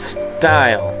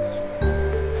 style.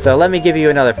 So let me give you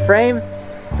another frame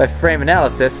by frame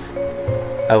analysis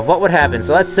of what would happen.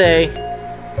 So let's say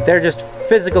they're just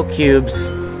physical cubes.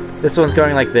 This one's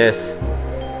going like this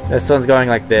one's going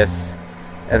like this,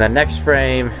 and the next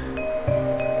frame,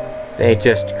 they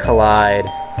just collide.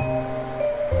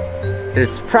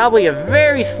 It's probably a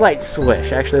very slight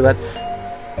swish. Actually, let's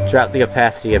drop the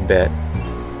opacity a bit.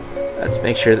 Let's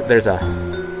make sure that there's a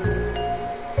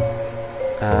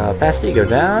opacity, go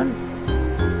down.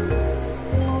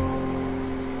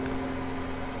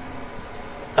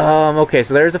 Okay,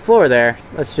 so there's a floor there.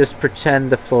 Let's just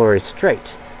pretend the floor is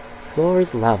straight. Floor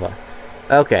is lava.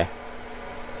 Okay.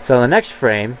 So the next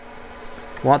frame,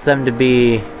 want them to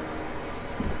be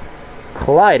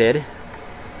collided.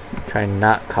 Try and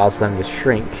not cause them to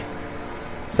shrink.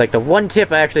 It's like the one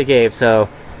tip I actually gave. So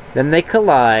then they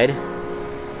collide,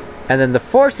 and then the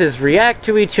forces react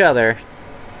to each other.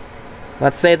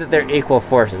 Let's say that they're equal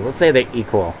forces. Let's say they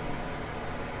equal.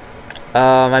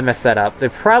 I messed that up. They're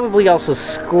probably also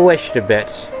squished a bit.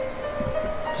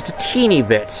 Just a teeny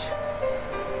bit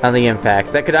on the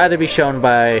impact. That could either be shown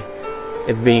by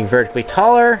it being vertically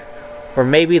taller, or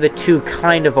maybe the 2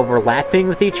 kind of overlapping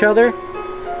with each other.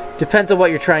 Depends on what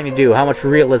you're trying to do, how much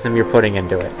realism you're putting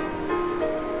into it.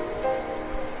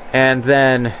 And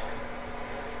then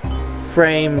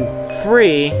frame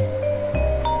 3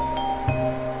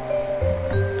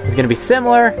 is going to be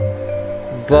similar,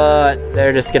 but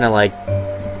they're just going to like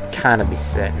kind of be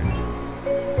sitting.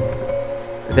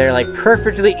 They're like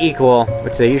perfectly equal,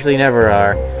 which they usually never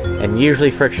are, and usually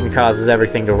friction causes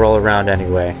everything to roll around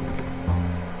anyway.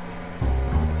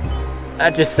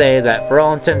 I'd just say that for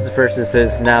all intents and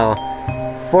purposes, now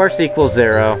force equals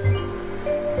 0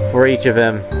 for each of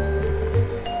them,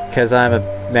 because I'm a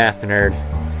math nerd.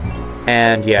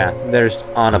 And yeah, there's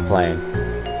on a plane.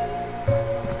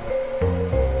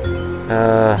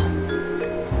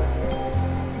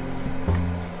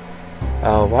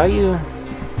 Oh, why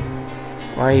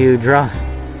are you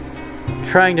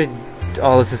trying to...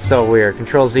 Oh, this is so weird.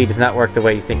 Control Z does not work the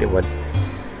way you think it would.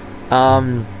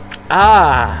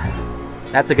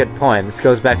 That's a good point. This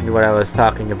goes back into what I was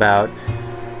talking about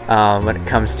when it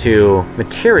comes to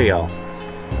material.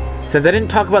 Since I didn't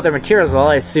talk about their materials at all,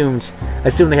 I assumed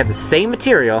they had the same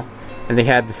material and they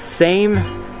had the same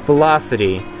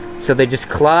velocity, so they just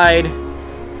collide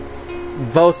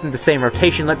both in the same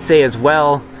rotation, let's say, as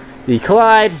well. You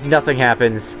collide, nothing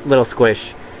happens, little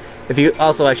squish. If you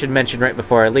also, I should mention right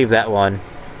before I leave that one,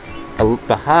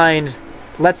 behind,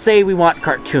 let's say we want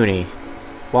cartoony.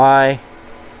 Why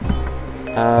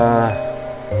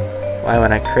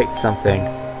when I create something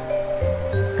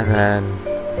and then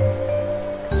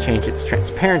change its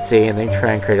transparency and then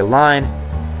try and create a line,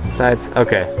 sides,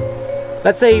 okay.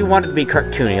 Let's say you want it to be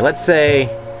cartoony. Let's say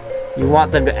you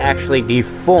want them to actually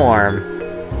deform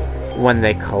when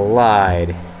they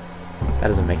collide. That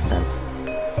doesn't make sense.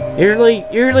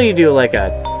 Usually you do like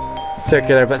a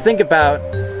circular, but think about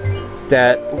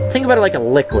it like a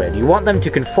liquid. You want them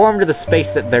to conform to the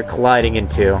space that they're colliding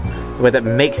into, the way that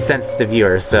makes sense to the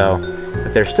viewer. So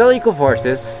if they're still equal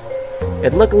forces,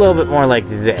 it'd look a little bit more like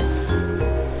this.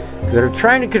 They're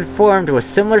trying to conform to a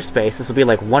similar space. This will be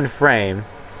like one frame,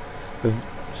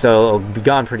 so it'll be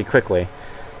gone pretty quickly.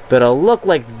 But it'll look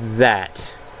like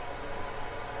that.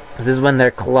 This is when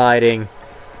they're colliding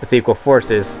with equal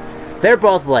forces. They're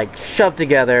both like shoved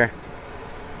together,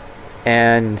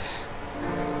 and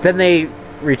then they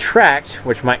retract,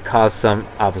 which might cause some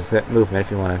opposite movement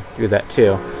if you want to do that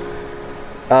too.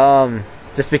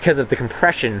 Just because of the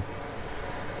compression.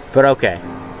 But okay,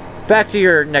 back to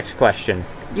your next question.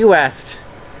 You asked,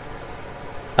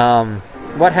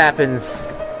 what happens?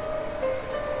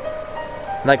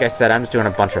 Like I said, I'm just doing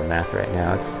a bunch of math right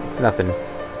now. It's nothing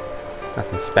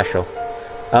special.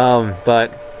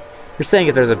 But you're saying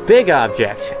if there's a big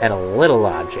object and a little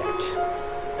object,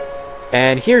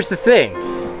 and here's the thing.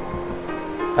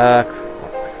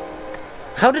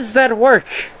 How does that work?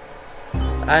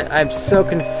 I'm so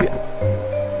confused.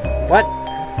 What?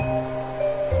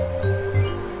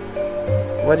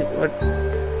 What?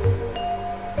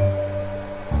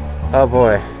 Oh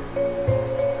boy.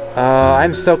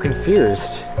 I'm so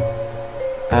confused.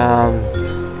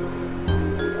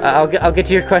 I'll get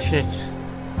to your question.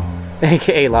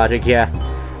 AKA logic, yeah.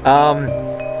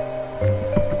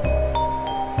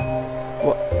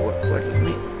 What do you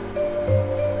mean?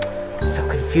 I'm so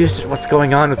confused at what's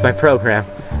going on with my program.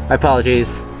 My apologies.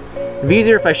 It'd be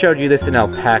easier if I showed you this in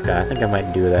Alpaca. I think I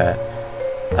might do that.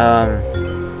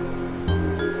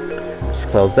 Just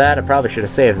close that. I probably should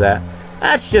have saved that.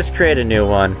 Let's just create a new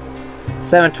one.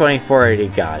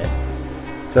 720/480, got it.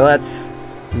 So let's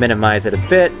minimize it a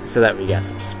bit so that we got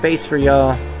some space for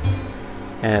y'all.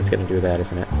 And it's gonna do that,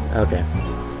 isn't it? Okay.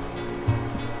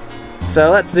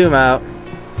 So let's zoom out.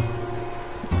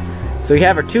 So we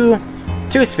have our two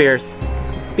spheres,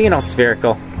 being all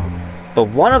spherical, but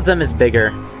one of them is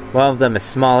bigger, one of them is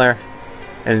smaller,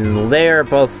 and they're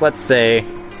both, let's say,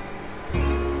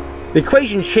 the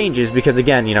equation changes because,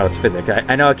 again, you know, it's physics.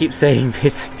 I know I keep saying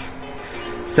basics.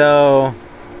 So,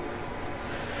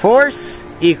 force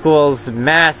equals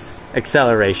mass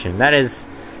acceleration. That is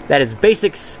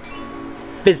basics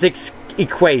physics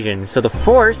equation. So the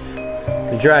force,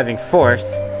 the driving force,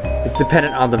 is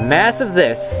dependent on the mass of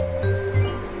this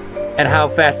and how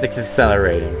fast it's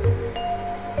accelerating.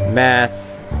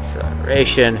 Mass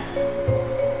acceleration,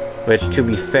 which, to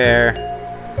be fair,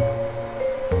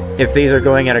 if these are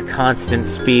going at a constant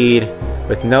speed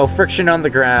with no friction on the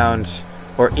ground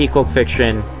or equal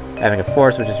friction, having a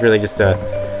force, which is really just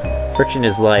friction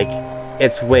is like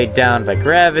it's weighed down by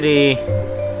gravity,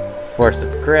 force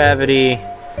of gravity,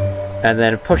 and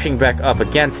then pushing back up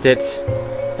against it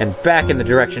and back in the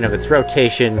direction of its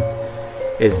rotation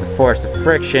is the force of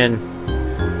friction.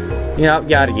 You know,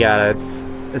 yada yada. It's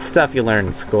stuff you learn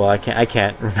in school. I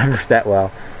can't remember that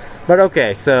well. But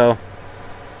okay, so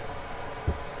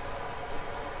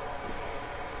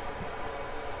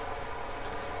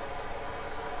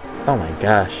oh my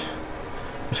gosh.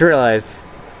 I just realized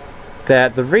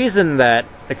that the reason that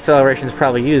acceleration is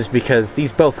probably used because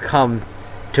these both come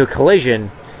to a collision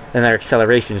and their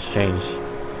accelerations change,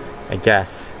 I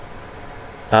guess.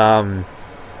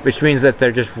 Which means that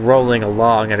they're just rolling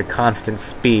along at a constant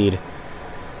speed.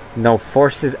 No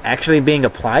force is actually being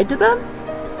applied to them?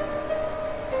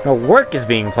 No work is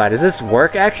being applied. Is this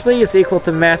work actually is equal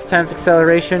to mass times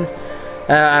acceleration?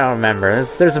 I don't remember.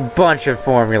 There's a bunch of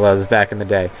formulas back in the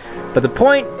day. But the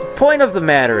point of the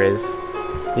matter is,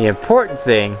 the important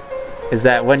thing is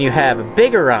that when you have a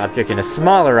bigger object and a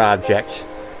smaller object,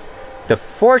 the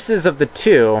forces of the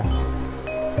two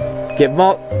get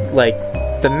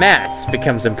the mass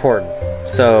becomes important.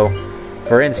 So,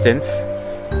 for instance,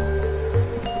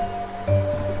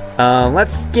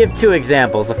 let's give two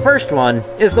examples. The first one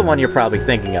is the one you're probably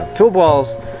thinking of. Two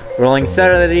balls rolling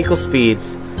steadily at equal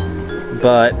speeds,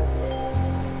 but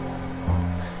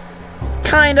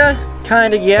kinda,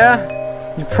 yeah.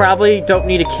 You probably don't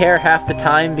need to care half the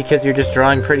time because you're just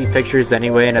drawing pretty pictures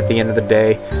anyway, and at the end of the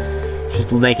day,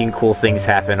 just making cool things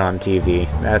happen on TV.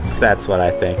 That's what I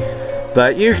think.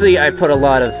 But usually I put a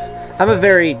lot of... I'm a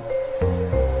very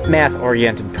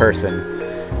math-oriented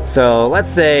person. So let's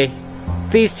say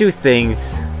these two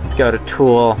things, let's go to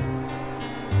Tool.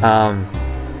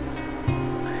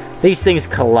 These things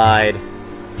collide.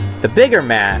 The bigger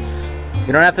mass,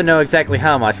 you don't have to know exactly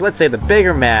how much, let's say the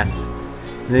bigger mass,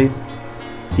 the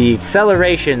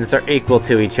accelerations are equal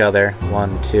to each other.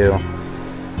 1, 2.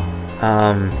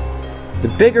 The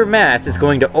bigger mass is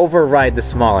going to override the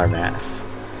smaller mass.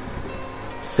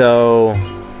 So,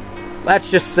 let's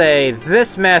just say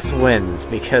this mass wins,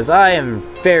 because I am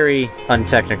very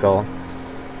untechnical.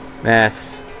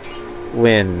 Mass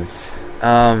wins.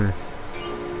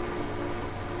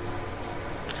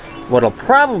 what'll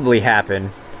probably happen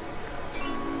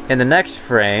in the next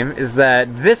frame is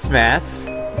that this mass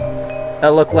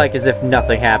will look like as if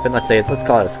nothing happened. Let's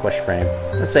call it a squish frame.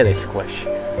 Let's say they squish.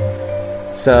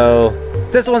 So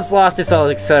this one's lost its all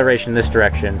acceleration this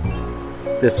direction.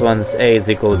 This one's A is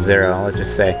equal to 0, let's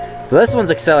just say. But this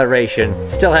one's acceleration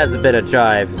still has a bit of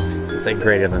jive, let's say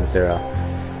greater than 0.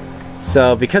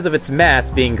 So because of its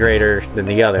mass being greater than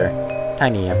the other,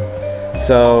 tiny m,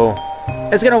 so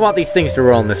it's going to want these things to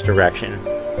roll in this direction.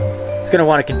 It's going to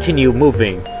want to continue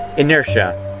moving.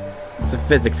 Inertia. It's a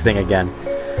physics thing again.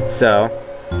 So,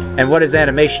 and what is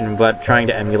animation but trying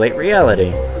to emulate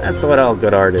reality? That's what all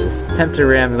good art is. Attempt to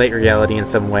emulate reality in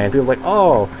some way. And people are like,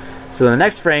 oh! So the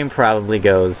next frame probably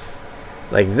goes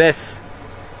like this,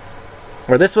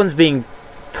 where this one's being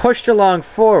pushed along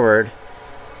forward.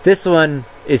 This one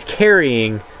is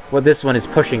carrying what this one is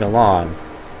pushing along.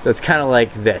 So it's kind of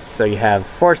like this. So you have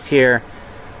force here.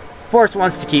 Force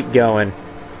wants to keep going.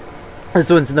 This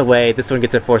one's in the way. This one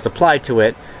gets a force applied to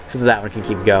it, so that one can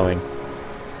keep going.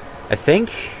 I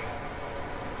think,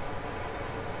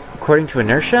 according to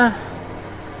inertia?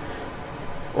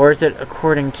 Or is it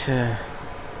according to...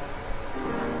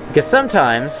 Because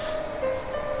sometimes...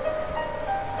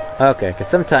 Okay, because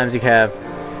sometimes you have,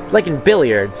 like in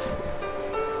billiards,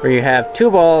 where you have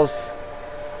two balls,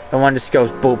 and one just goes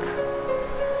boop.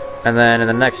 And then in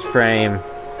the next frame,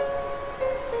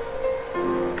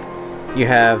 you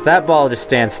have that ball just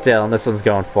stand still, and this one's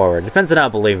going forward. Depends on how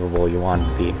believable you want it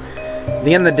to be. At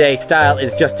the end of the day, style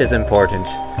is just as important,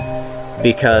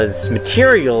 because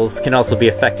materials can also be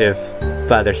effective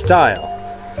by their style.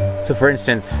 So for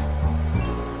instance,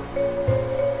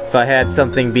 if I had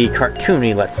something be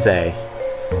cartoony, let's say,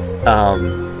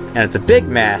 and it's a big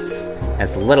mass, and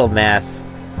it's a little mass,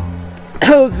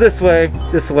 goes this way,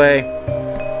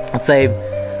 let's say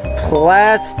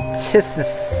plasticity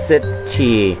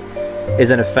is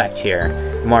in effect here.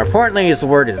 More importantly, is the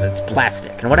word is it's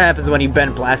plastic. And what happens when you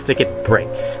bend plastic? It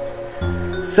breaks.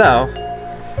 So,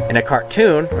 in a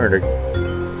cartoon, or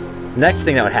the next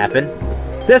thing that would happen,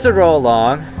 this would roll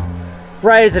along,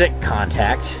 right as it hit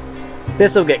contact.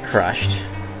 This will get crushed,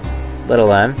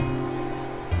 little m,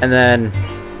 and then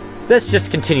this just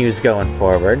continues going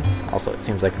forward. Also, it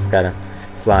seems like I've got a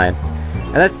slide.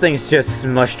 And this thing's just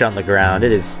smushed on the ground.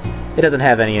 It doesn't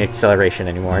have any acceleration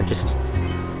anymore. It just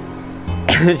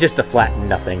it's just a flat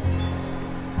nothing.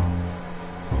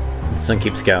 This one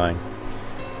keeps going.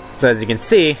 So as you can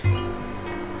see,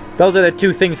 those are the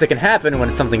two things that can happen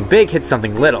when something big hits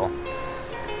something little.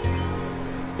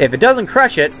 If it doesn't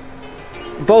crush it,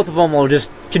 both of them will just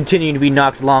continue to be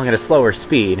knocked along at a slower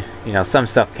speed. You know, some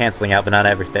stuff canceling out, but not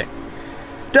everything.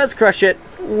 Does crush it,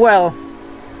 well,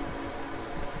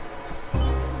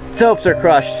 its hopes are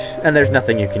crushed, and there's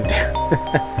nothing you can do.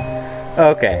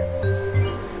 Okay.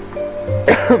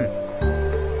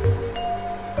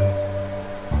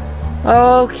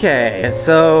 Okay,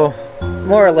 so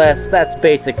more or less that's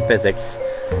basic physics.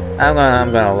 I'm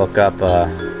gonna look up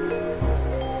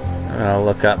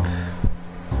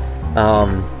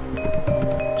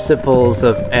principles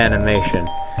of animation,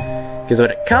 because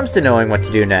when it comes to knowing what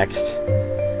to do next,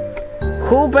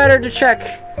 who better to check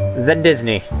than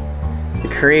Disney, the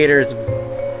creators of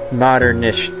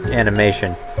modern-ish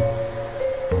animation.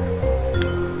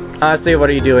 Honestly, what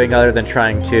are you doing other than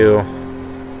trying to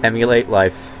emulate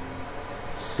life?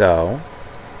 So,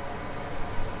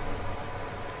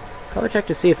 probably check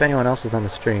to see if anyone else is on the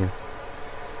stream.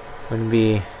 Wouldn't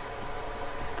be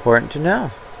important to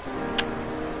know.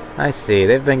 I see,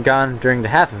 they've been gone during the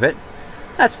half of it.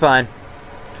 That's fine.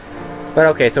 But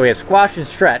okay, so we have squash and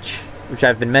stretch, which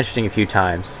I've been mentioning a few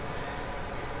times.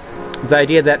 It's the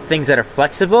idea that things that are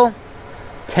flexible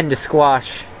tend to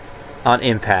squash on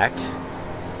impact.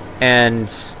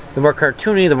 And the more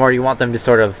cartoony, the more you want them to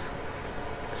sort of...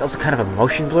 It's also kind of a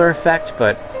motion blur effect,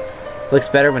 but it looks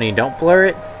better when you don't blur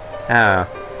it. I don't know.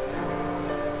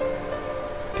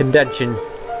 Condension.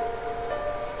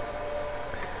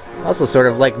 Also sort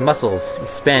of like muscles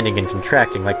expanding and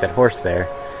contracting like that horse there.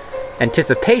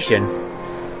 Anticipation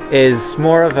is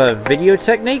more of a video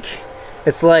technique.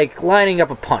 It's like lining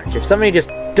up a punch. If somebody just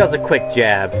does a quick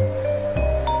jab,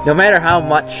 no matter how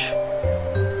much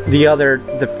the other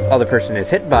person is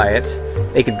hit by it,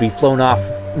 they could be flown off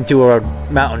into a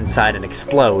mountainside and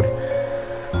explode.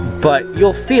 But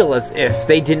you'll feel as if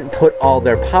they didn't put all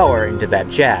their power into that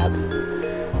jab.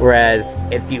 Whereas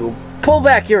if you pull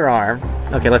back your arm...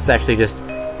 Okay, let's actually just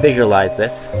visualize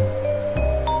this.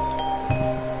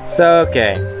 So,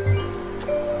 okay.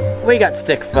 We got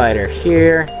Stick Fighter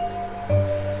here.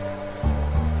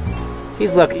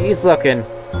 He's looking...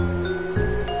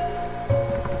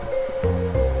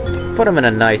 Put him in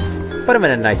a nice Put him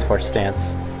in a nice horse stance.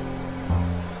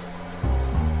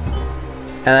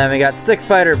 And then we got Stick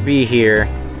Fighter B here,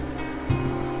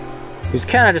 who's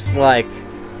kind of just like,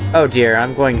 oh dear,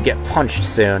 I'm going to get punched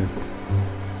soon.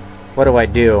 What do I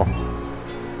do?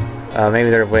 Maybe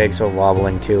their legs are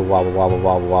wobbling too. Wobble, wobble,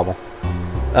 wobble, wobble.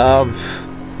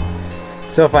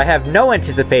 So if I have no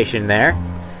anticipation there,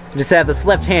 just have this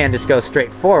left hand just go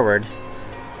straight forward.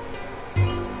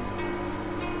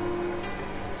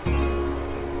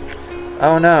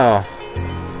 Oh no.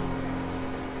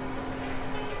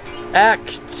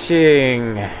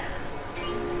 Acting.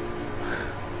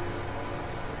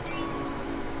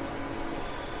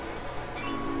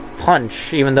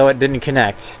 Punch, even though it didn't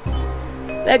connect.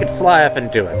 They could fly up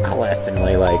into a cliff and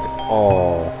be like,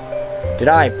 oh, did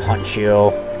I punch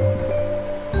you?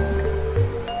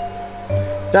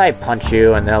 Did I punch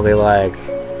you? And they'll be like,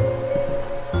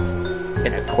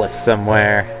 in a cliff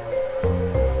somewhere.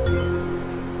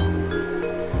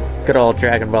 Good old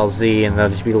Dragon Ball Z, and they'll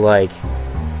just be like,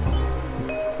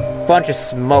 bunch of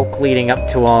smoke leading up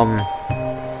to them,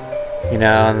 you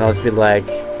know, and they'll just be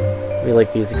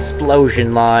like these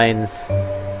explosion lines,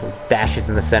 dashes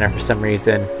in the center for some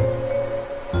reason,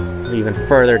 even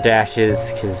further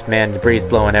dashes, because man, debris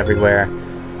blowing everywhere.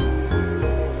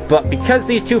 But because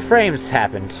these two frames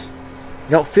happened, you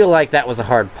don't feel like that was a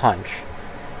hard punch.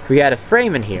 We had a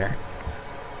frame in here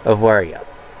of where he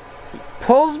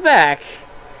pulls back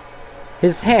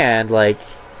his hand, like,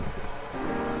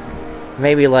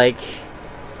 maybe like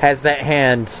has that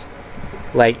hand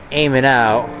like aiming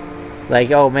out,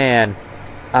 like, oh man,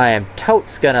 I am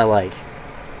totes gonna like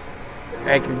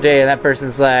wreck your day, and that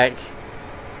person's like,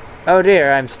 oh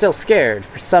dear, I'm still scared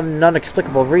for some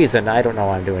inexplicable reason. I don't know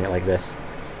why I'm doing it like this.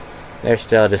 They're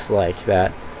still just like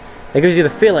that. It gives you the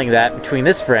feeling that between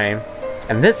this frame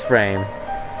and this frame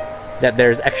that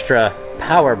there's extra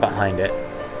power behind it.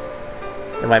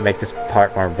 It might make this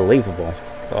part more believable,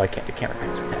 though I can't do camera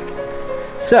pans attack.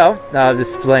 So, now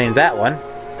displaying that one,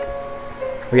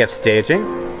 we have staging,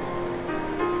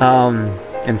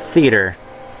 and theater.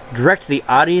 Direct the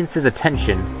audience's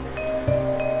attention.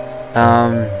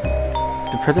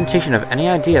 The presentation of any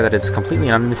idea that is completely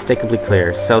and unmistakably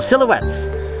clear. So, silhouettes.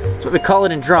 That's what we call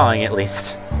it in drawing, at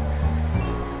least.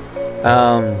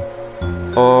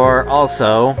 Or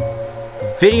also,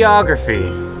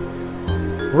 videography.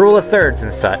 Rule of thirds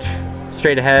and such.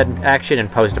 Straight ahead, action,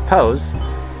 and pose to pose.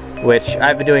 Which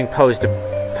I've been doing pose to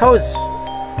pose.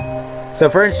 So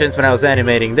for instance, when I was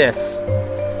animating this,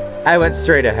 I went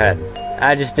straight ahead.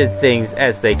 I just did things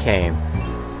as they came.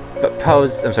 But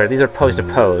pose, I'm sorry, these are pose to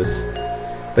pose.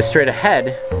 But straight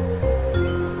ahead,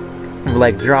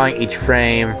 like drawing each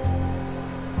frame,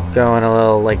 going a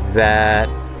little like that.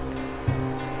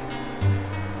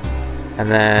 And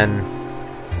then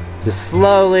just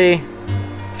slowly,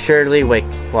 surely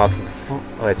walking.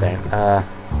 Wait a second.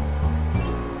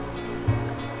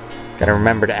 Gotta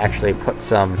remember to actually put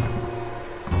some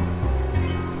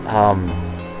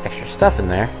extra stuff in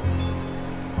there.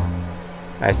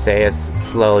 I say as it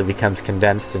slowly becomes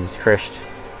condensed and crished.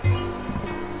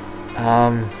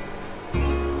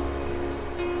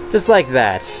 Just like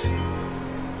that.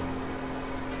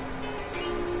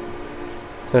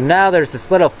 So now there's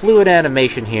this little fluid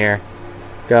animation here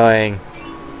going,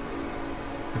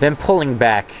 then pulling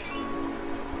back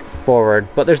forward,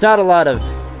 but there's not a lot of,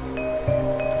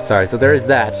 sorry, so there is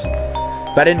that,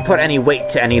 but I didn't put any weight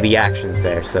to any of the actions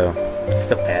there, so it's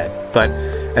still bad. But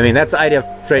I mean, that's the idea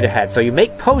of straight ahead. So you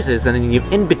make poses and then you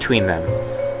in between them.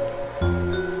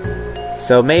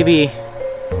 So maybe,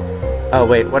 oh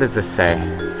wait, what does this say?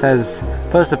 It says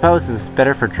pose to pose is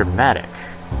better for dramatic,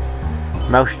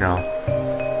 emotional.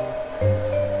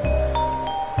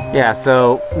 Yeah,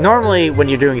 so normally when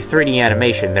you're doing 3D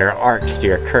animation, there are arcs to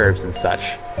your curves and such.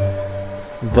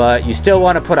 But you still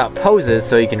want to put out poses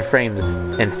so you can frame this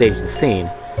and stage the scene.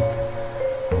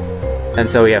 And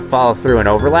so we have follow through and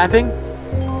overlapping.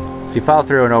 So you follow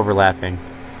through and overlapping.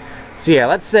 So yeah,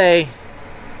 let's say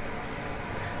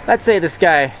this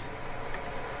guy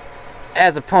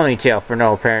has a ponytail for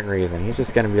no apparent reason. He's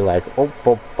just gonna be like, oh,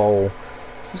 oh, oh.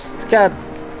 It's got,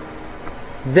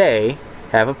 they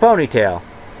have a ponytail.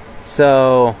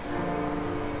 So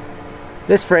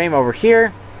this frame over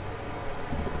here,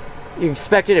 you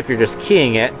expect it if you're just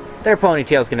keying it. Their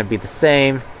ponytail is going to be the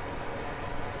same.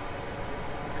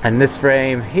 And this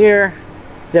frame here,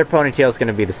 their ponytail is going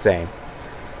to be the same.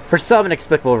 For some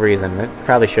inexplicable reason. It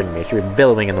probably shouldn't be. It should be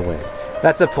billowing in the wind.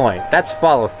 That's the point. That's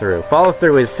follow through. Follow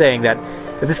through is saying that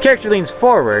if this character leans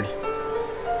forward,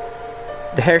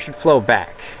 the hair should flow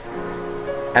back.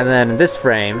 And then in this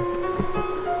frame,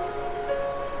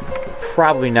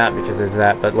 probably not because there's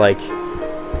that, but like,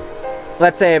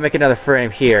 let's say I make another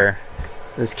frame here.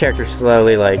 This character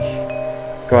slowly, like,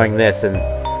 going this, and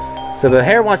so the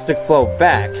hair wants to flow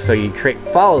back, so you create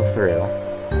follow-through,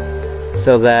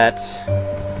 so that,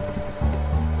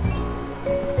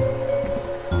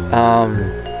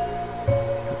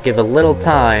 give a little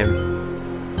time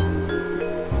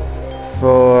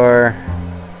for,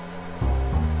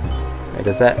 wait,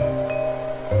 does that,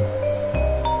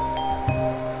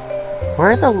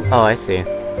 where are the, oh, I see.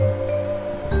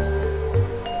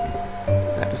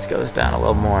 That just goes down a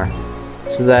little more,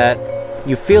 so that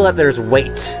you feel that there's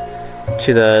weight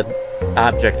to the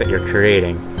object that you're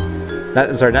creating.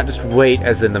 I'm sorry, not just weight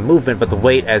as in the movement, but the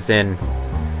weight as in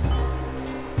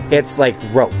it's like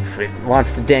rope. It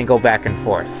wants to dangle back and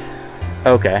forth.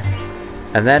 Okay.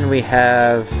 And then we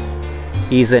have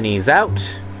ease in, ease out.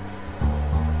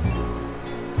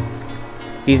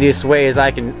 Easiest way as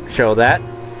I can show that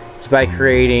is by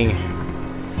creating,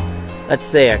 let's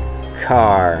say, a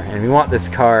car. And we want this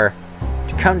car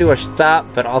to come to a stop,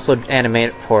 but also animate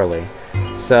it poorly.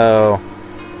 So,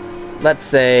 let's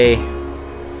say,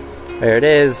 there it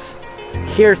is.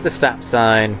 Here's the stop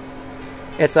sign.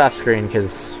 It's off screen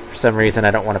because for some reason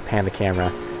I don't want to pan the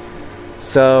camera.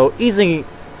 So, easing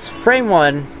frame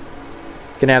 1 is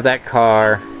going to have that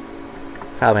car.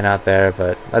 Probably not there,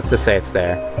 but let's just say it's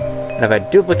there. And if I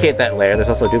duplicate that layer, there's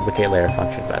also a duplicate layer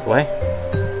function, by the way.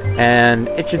 And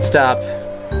it should stop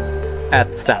at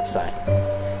the stop sign.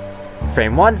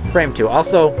 Frame 1, frame 2.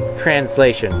 Also,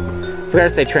 translation. Forgot to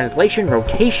say translation,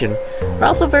 rotation are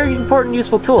also very important,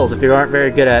 useful tools if you aren't very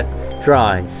good at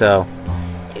drawing. So,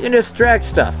 you can just drag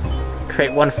stuff.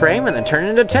 Create one frame and then turn it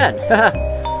into 10.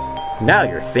 Now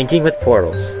you're thinking with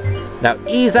portals. Now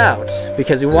ease out,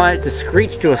 because we want it to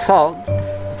screech to a halt,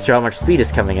 to show how much speed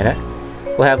is coming in it.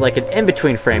 We'll have like an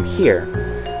in-between frame here.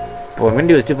 But what I'm going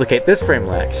to do is duplicate this frame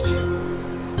next.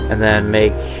 And then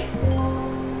make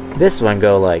this one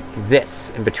go like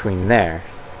this, in between there.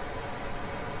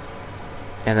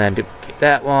 And then duplicate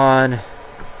that one.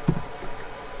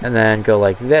 And then go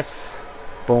like this.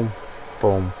 Boom,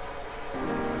 boom.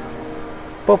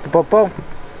 Boom, boom, boom, boom.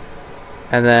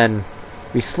 And then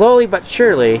we slowly but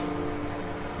surely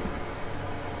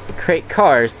create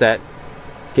cars that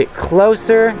get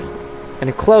closer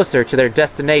and closer to their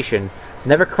destination.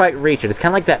 Never quite reach it. It's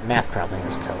kind of like that math problem I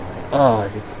was telling you. Oh,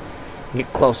 if you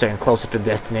get closer and closer to the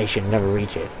destination, never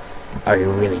reach it. Are you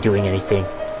really doing anything?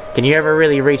 Can you ever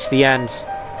really reach the end?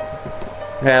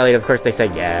 Well, of course they say,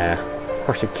 yeah. Of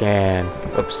course you can.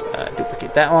 Oops,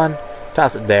 duplicate that one.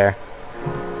 Toss it there.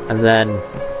 And then,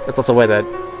 that's also why that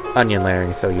onion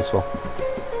layering is so useful.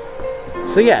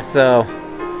 So yeah, so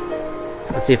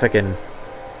let's see if I can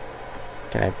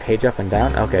I page up and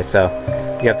down? Okay, so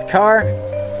you have the car.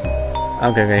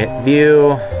 I'm gonna hit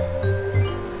view.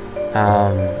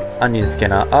 Onion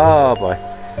skin on. Oh boy.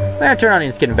 I'm gonna turn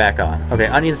onion skin back on. Okay,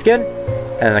 onion skin,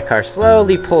 and the car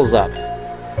slowly pulls up.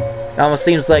 It almost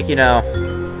seems like, you know,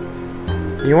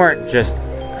 you weren't just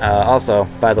also,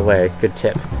 by the way, good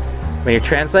tip. When you're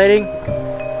translating,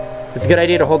 it's a good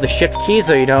idea to hold the shift key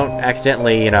so you don't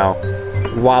accidentally, you know,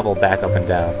 wobble back up and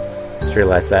down. Just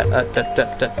realized that.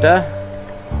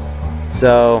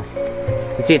 So,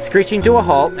 you can see it's screeching to a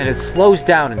halt, and it slows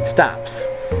down and stops.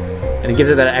 And it gives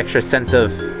it that extra sense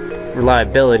of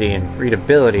reliability and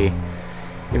readability.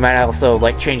 You might also,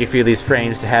 like, change a few of these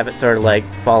frames to have it sort of, like,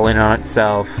 fall in on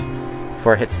itself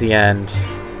before it hits the end.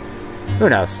 Who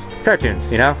knows?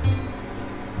 Cartoons, you know?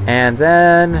 And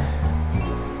then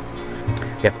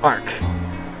we have arc.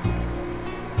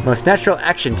 Most natural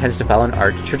action tends to follow an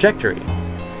arced trajectory.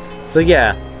 So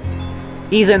yeah,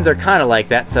 ease-ins are kind of like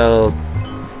that, so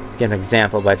let's get an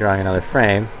example by drawing another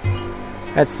frame.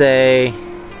 Let's say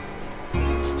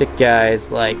stick guy's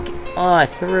like, oh, I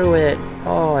threw it.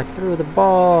 Oh, I threw the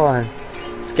ball. And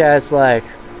this guy's like,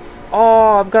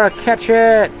 oh, I'm gonna catch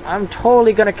it. I'm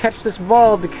totally gonna catch this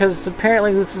ball because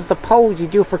apparently this is the pose you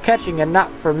do for catching and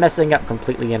not for messing up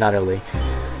completely and utterly.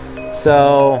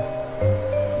 So,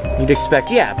 you'd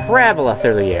expect, yeah, parabola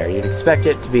through the air. You'd expect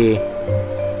it to be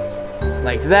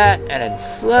like that and then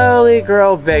slowly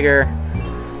grow bigger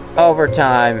over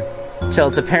time till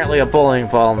it's apparently a bowling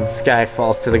ball and the sky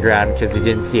falls to the ground because you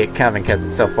didn't see it coming because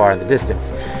it's so far in the distance.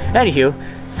 Anywho,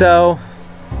 so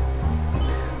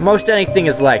most anything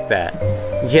is like that.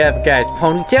 You have a guy's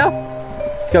ponytail.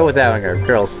 Let's go with that one, or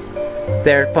girls.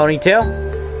 Their ponytail.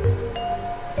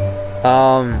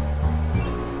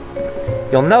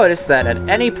 You'll notice that at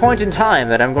any point in time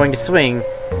that I'm going to swing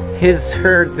his,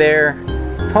 her, their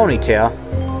ponytail,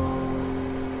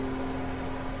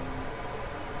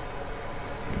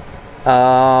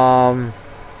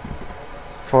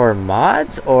 for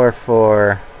mods or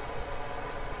for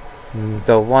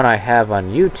the one I have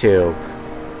on YouTube.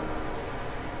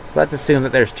 So let's assume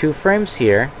that there's 2 frames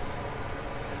here.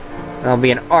 There'll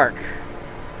be an arc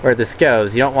where this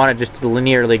goes. You don't want it just to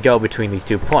linearly go between these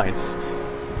 2 points.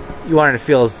 You want it to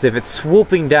feel as if it's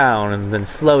swooping down and then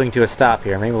slowing to a stop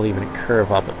here. Maybe we'll even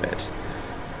curve up a bit.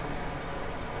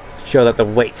 Show that the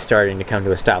weight's starting to come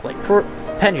to a stop. Like for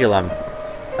pendulum.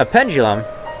 A pendulum,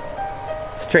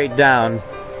 straight down,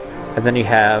 and then you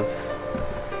have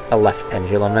a left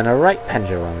pendulum and a right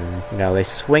pendulum. And, you know, they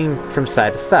swing from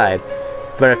side to side.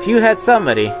 But if you had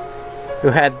somebody who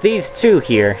had these 2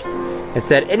 here, it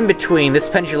said in between this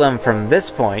pendulum from this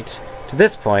point to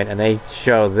this point, and they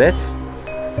show this,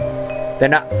 they're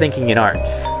not thinking in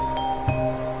arcs.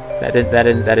 That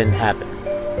didn't happen.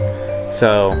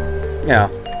 So, you know,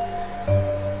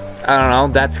 I don't know,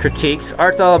 that's critiques.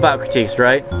 Art's all about critiques,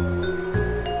 right?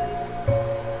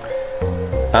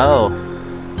 Oh.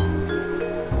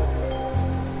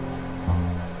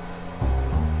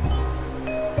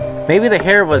 Maybe the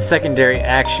hair was secondary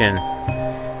action,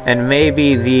 and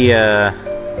maybe the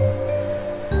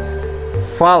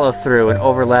follow-through and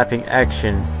overlapping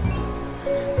action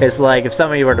is like if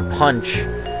somebody were to punch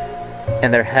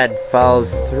and their head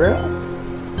follows through.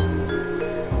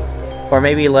 Or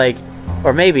maybe like,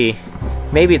 or maybe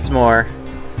it's more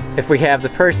if we have the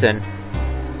person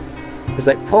who's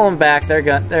like pulling back, they're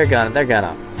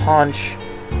gonna punch,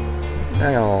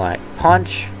 they're gonna like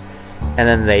punch, and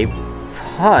then they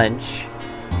punch,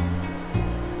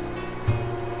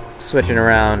 switching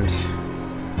around.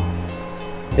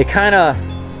 They kind of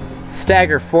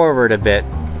stagger forward a bit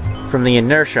from the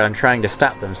inertia and trying to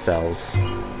stop themselves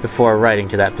before riding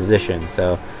to that position.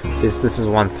 So this is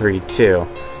 1-3-2.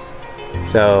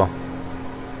 So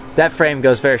that frame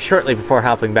goes very shortly before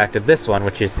hopping back to this one,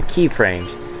 which is the key frame,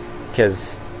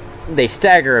 because they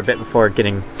stagger a bit before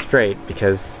getting straight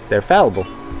because they're fallible.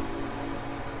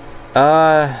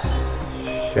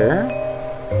 Sure.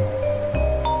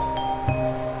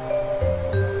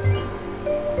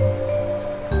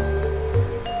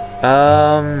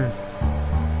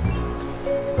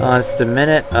 Just a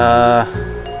minute.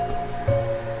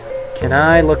 Can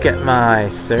I look at my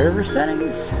server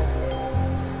settings?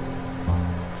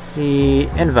 Let's see,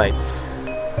 invites.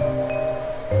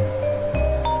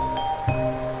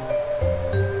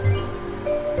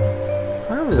 I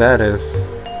don't know who that is.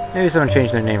 Maybe someone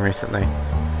changed their name recently.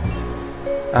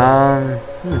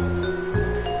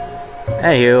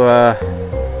 Anywho,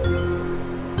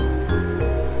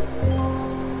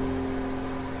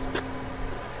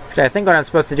 actually, I think what I'm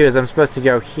supposed to do is I'm supposed to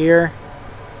go here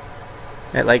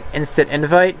at like instant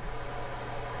invite,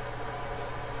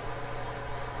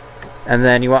 and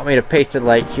then you want me to paste it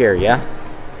like here, yeah?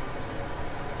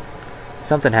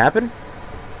 Something happened?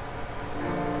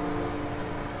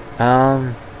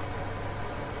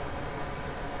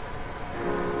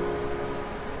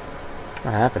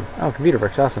 What happened? Oh, computer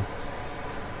works, awesome.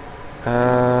 You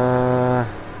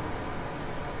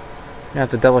have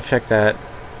to double check that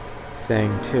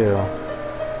thing too.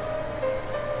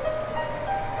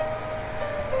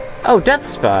 Oh, Death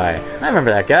Spy! I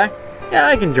remember that guy. Yeah,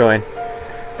 I can join.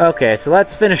 Okay, so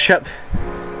let's finish up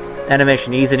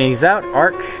animation ease in, ease out,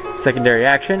 arc, secondary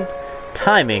action,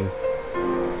 timing.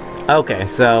 Okay,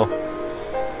 so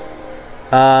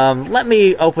let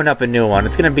me open up a new one.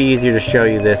 It's gonna be easier to show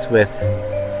you this with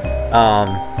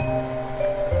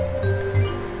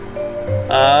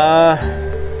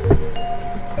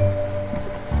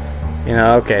you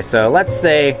know, okay, so let's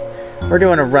say we're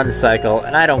doing a run cycle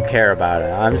and I don't care about it.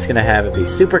 I'm just gonna have it be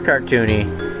super cartoony,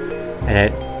 and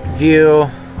it view,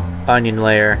 onion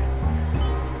layer,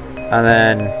 and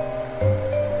then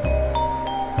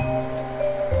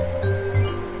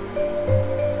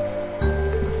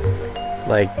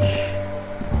like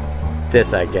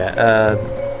this, I guess.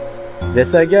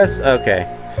 This, I guess? Okay.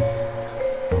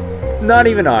 Not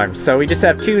even arms, so we just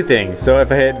have 2 things. So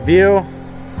if I hit view,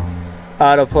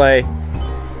 autoplay,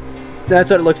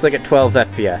 that's what it looks like at 12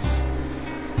 FPS.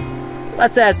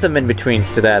 Let's add some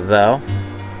in-betweens to that, though.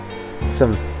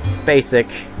 Some basic,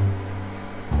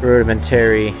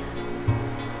 rudimentary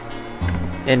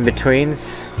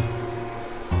in-betweens.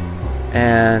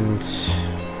 And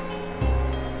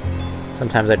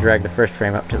sometimes I drag the first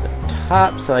frame up to the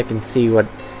top so I can see what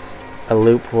a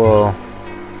loop will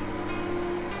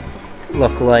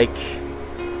look like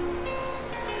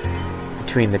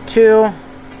between the 2.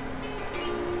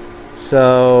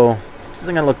 So this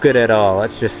isn't gonna look good at all,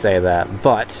 let's just say that.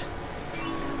 But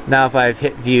now if I've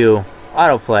hit view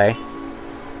autoplay,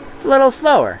 it's a little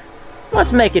slower.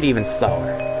 Let's make it even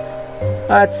slower.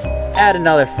 Let's add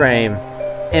another frame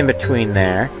in between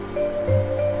there.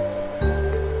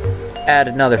 add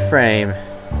another frame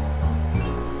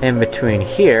in between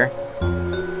here.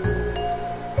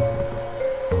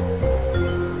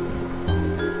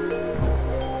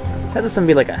 Let's have this one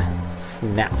be like a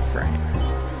snap frame.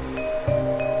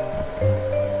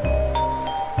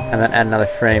 And then add another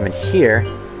frame in here.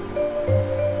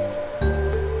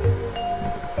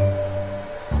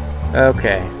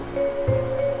 Okay.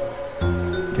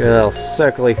 Do a little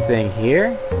circly thing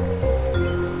here.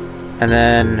 And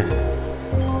then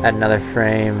add another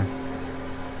frame.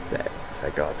 If I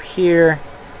go up here,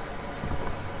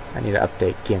 I need to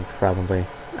update GIMP probably.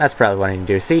 That's probably what I need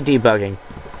to do. See, debugging.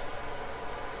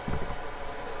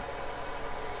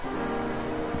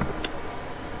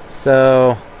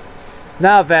 So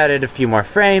now I've added a few more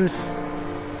frames.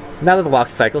 Now that the walk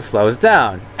cycle slows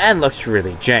down and looks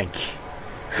really jank.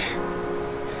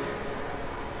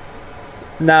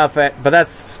 Now, but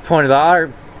that's the point of the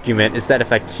argument, is that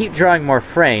if I keep drawing more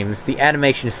frames, the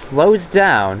animation slows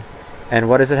down, and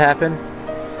what does it happen?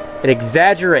 It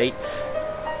exaggerates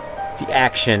the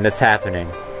action that's happening.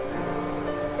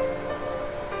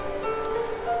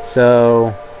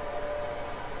 So,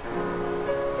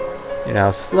 you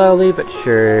know, slowly but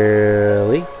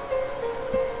surely.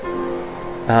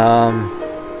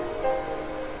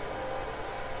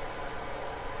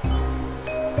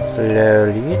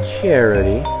 Slowly but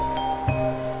surely.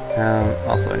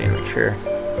 Also, I need to make sure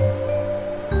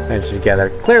it's together.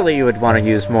 Clearly, you would want to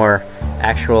use more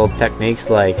actual techniques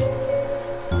like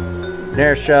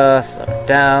inertia, slow it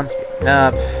down, speed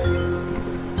up,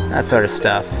 that sort of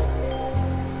stuff.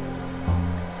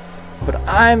 But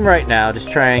I'm right now just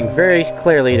trying very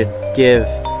clearly to give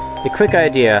a quick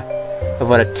idea of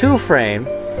what a 2-frame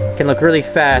can look really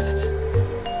fast,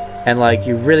 and like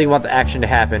you really want the action to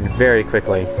happen very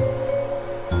quickly.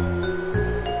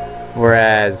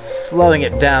 Whereas slowing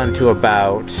it down to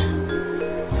about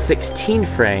 16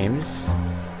 frames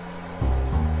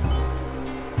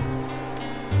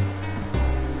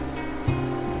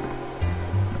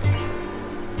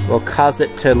will cause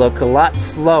it to look a lot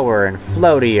slower and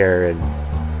floatier, and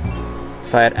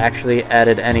if I had actually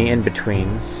added any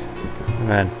in-betweens,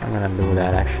 I'm gonna move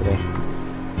that actually.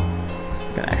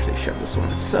 I'm gonna actually show this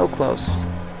one, it's so close.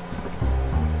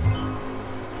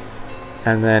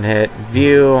 And then hit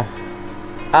View,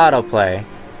 Autoplay.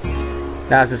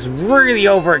 Now it's this really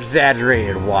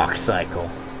over-exaggerated walk cycle,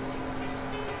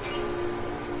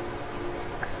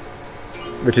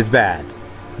 which is bad.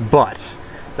 But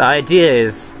the idea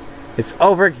is it's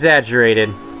over-exaggerated,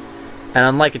 and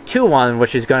unlike a 2-1,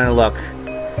 which is going to look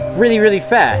really, really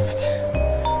fast,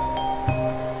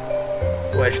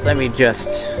 which let me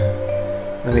just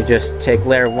take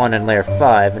layer 1 and layer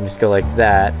 5 and just go like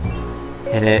that,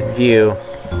 and hit View.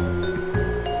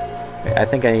 I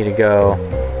think I need to go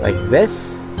like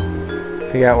this,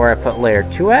 figure out where I put layer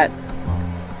 2 at,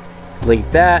 delete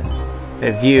that,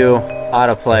 hit View,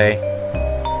 Autoplay.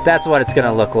 That's what it's going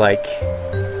to look like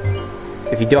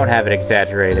if you don't have it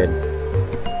exaggerated.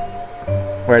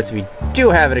 Whereas if you do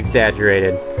have it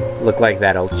exaggerated, look like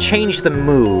that. It'll change the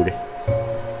mood,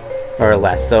 more or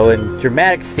less. So in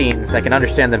dramatic scenes, I can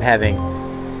understand them having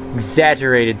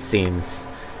exaggerated scenes,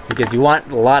 because you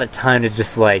want a lot of time to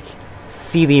just like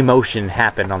see the emotion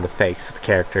happen on the face of the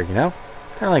character, you know?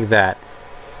 Kind of like that.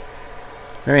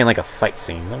 Maybe in like a fight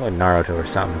scene, like Naruto or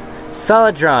something.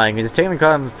 Solid drawing means taking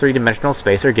columns 3-dimensional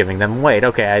space or giving them weight.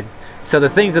 Okay, so the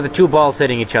things are the 2 balls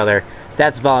hitting each other.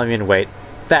 That's volume and weight.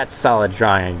 That's solid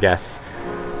drawing, I guess.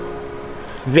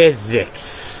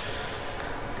 Physics.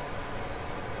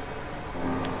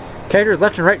 Characters'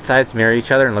 left and right sides mirror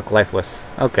each other and look lifeless.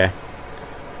 Okay.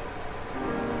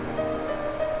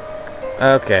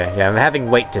 Okay, yeah, I'm having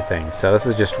weight to things, so this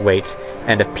is just weight.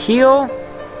 And appeal?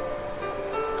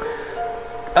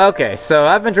 Okay, so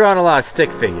I've been drawing a lot of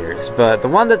stick figures, but the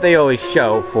one that they always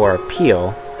show for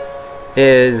appeal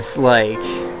is like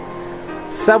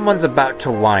someone's about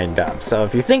to wind up. So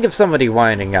if you think of somebody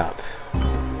winding up,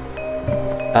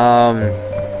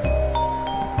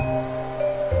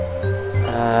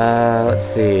 let's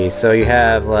see, so you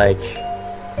have like,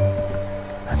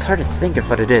 it's hard to think of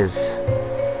what it is.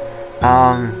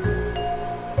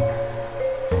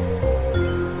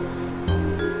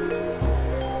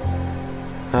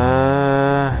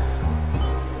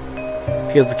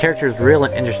 Feels the character is real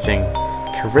and interesting.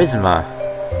 Charisma.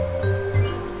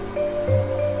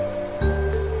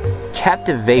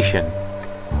 Captivation.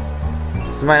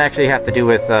 This might actually have to do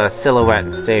with silhouette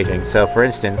and staging. So, for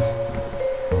instance,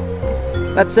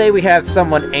 let's say we have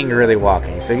someone angrily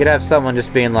walking. So you could have someone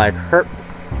just being like herp,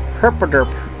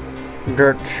 herpaderp,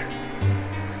 dirt,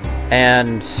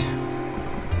 and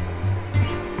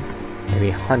maybe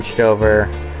hunched over.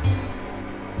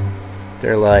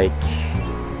 they're like,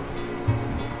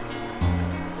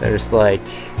 there's like,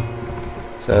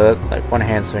 so like one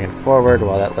hand swinging forward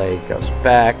while that leg goes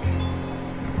back.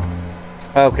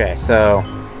 Okay, so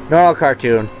normal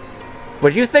cartoon.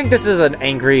 Would you think this is an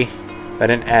angry? I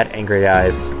didn't add angry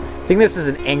eyes. Think this is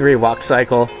an angry walk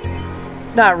cycle?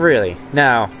 Not really.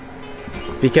 Now,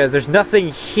 because there's nothing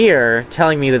here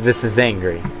telling me that this is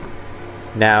angry.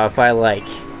 Now, if I like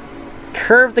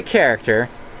curve the character,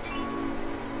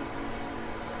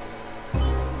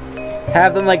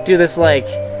 have them like do this like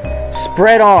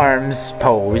spread arms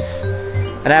pose,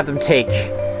 and have them take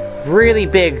really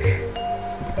big.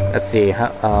 Let's see.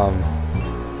 Well,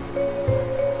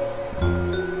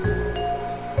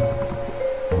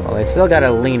 they still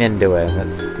gotta lean into it.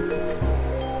 That's.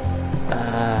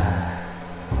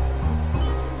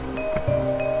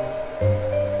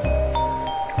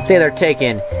 Say they're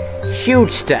taking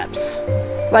huge steps,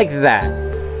 like that.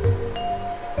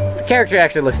 The character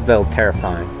actually looks a little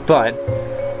terrifying, but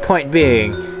point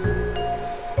being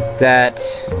that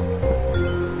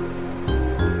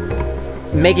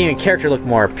making a character look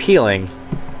more appealing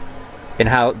in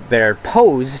how they're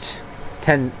posed,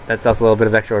 that's also a little bit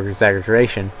of extra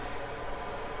exaggeration.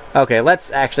 Okay,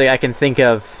 let's actually, I can think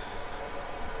of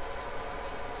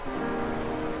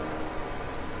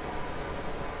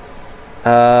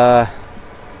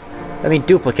let me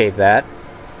duplicate that,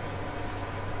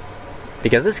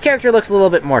 because this character looks a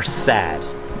little bit more sad,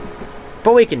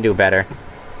 but we can do better.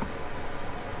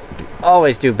 We can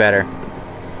always do better.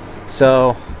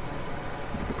 So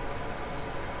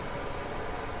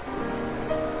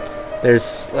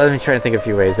let me try to think of a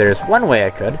few ways. There's one way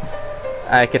I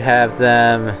could have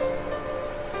them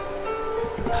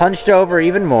hunched over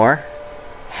even more,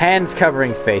 hands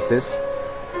covering faces,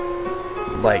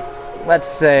 like, let's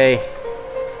say,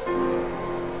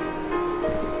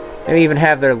 maybe even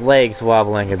have their legs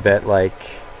wobbling a bit, like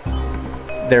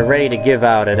they're ready to give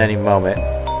out at any moment.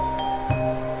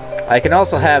 I can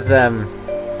also have them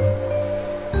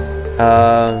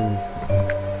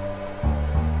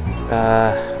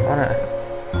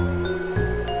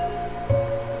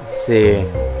let's see.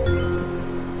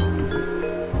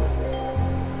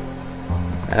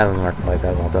 That doesn't work quite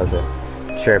that well, does it?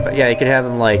 Sure, but yeah, you could have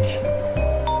them like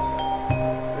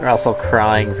they're also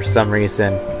crying for some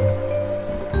reason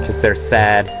because they're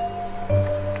sad.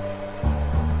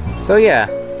 So yeah,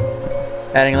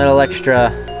 adding a little extra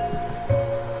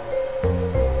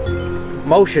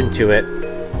motion to it,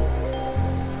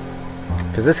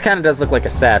 because this kind of does look like a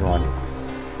sad one.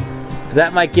 But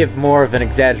that might give more of an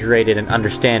exaggerated and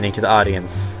understanding to the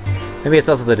audience. Maybe it's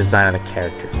also the design of the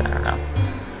characters, I don't know.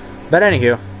 But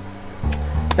anywho,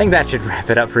 I think that should wrap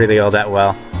it up really all that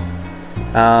well.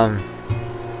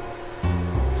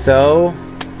 So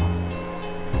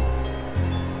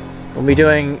we'll be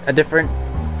doing a different,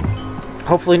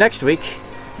 hopefully next week,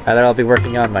 either I'll be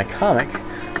working on my comic,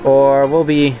 or we'll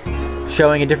be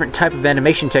showing a different type of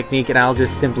animation technique, and I'll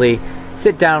just simply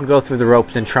sit down, go through the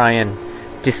ropes, and try and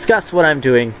discuss what I'm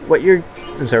doing. We're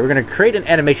going to create an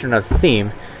animation on a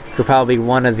theme for probably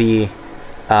one of the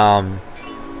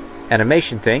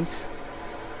animation things,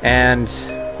 and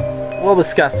we'll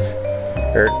discuss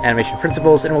animation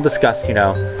principles, and we'll discuss, you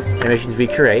know, animations we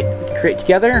create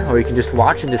together, or you can just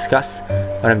watch and discuss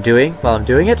what I'm doing while I'm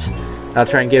doing it. And I'll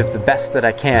try and give the best that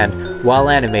I can while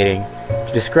animating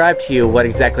to describe to you what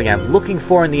exactly I'm looking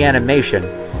for in the animation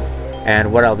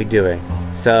and what I'll be doing,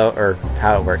 so, or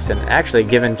how it works. And actually,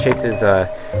 given Chase's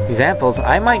examples,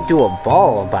 I might do a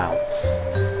ball bounce,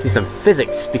 do some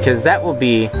physics, because that will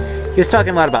be, he was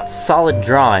talking a lot about solid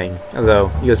drawing, although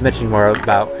he was mentioning more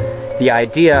about the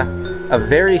idea of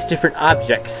various different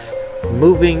objects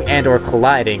moving and or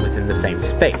colliding within the same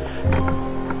space.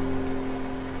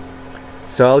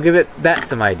 So I'll give that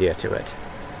some idea to it.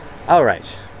 Alright,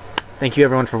 thank you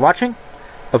everyone for watching.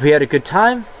 Hope you had a good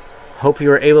time. Hope you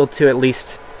were able to at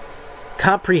least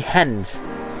comprehend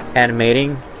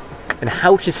animating and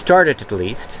how to start it at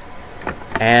least.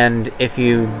 And if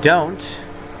you don't,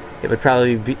 it would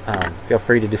probably be, feel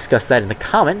free to discuss that in the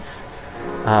comments.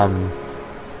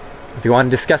 If you want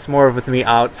to discuss more with me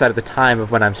outside of the time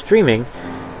of when I'm streaming,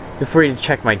 feel free to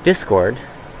check my Discord.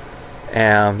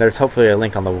 And there's hopefully a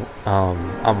link on the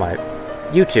on my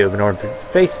YouTube in order to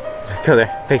go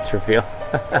there, face reveal.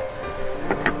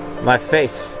 My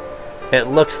face, it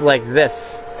looks like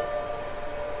this.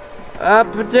 Is there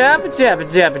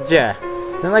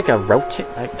like a rotate?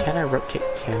 Like, can I rotate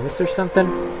canvas or something?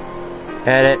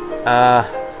 Edit.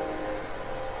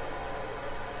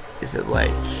 Is it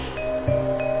like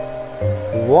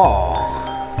wall?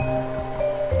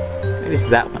 Maybe it's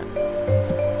that one.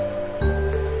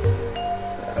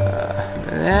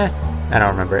 I don't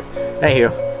remember it.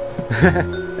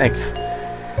 Anywho. Thanks.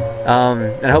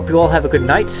 And I hope you all have a good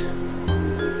night.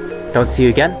 Don't see you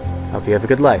again. Hope you have a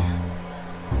good life.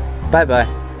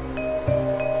 Bye-bye.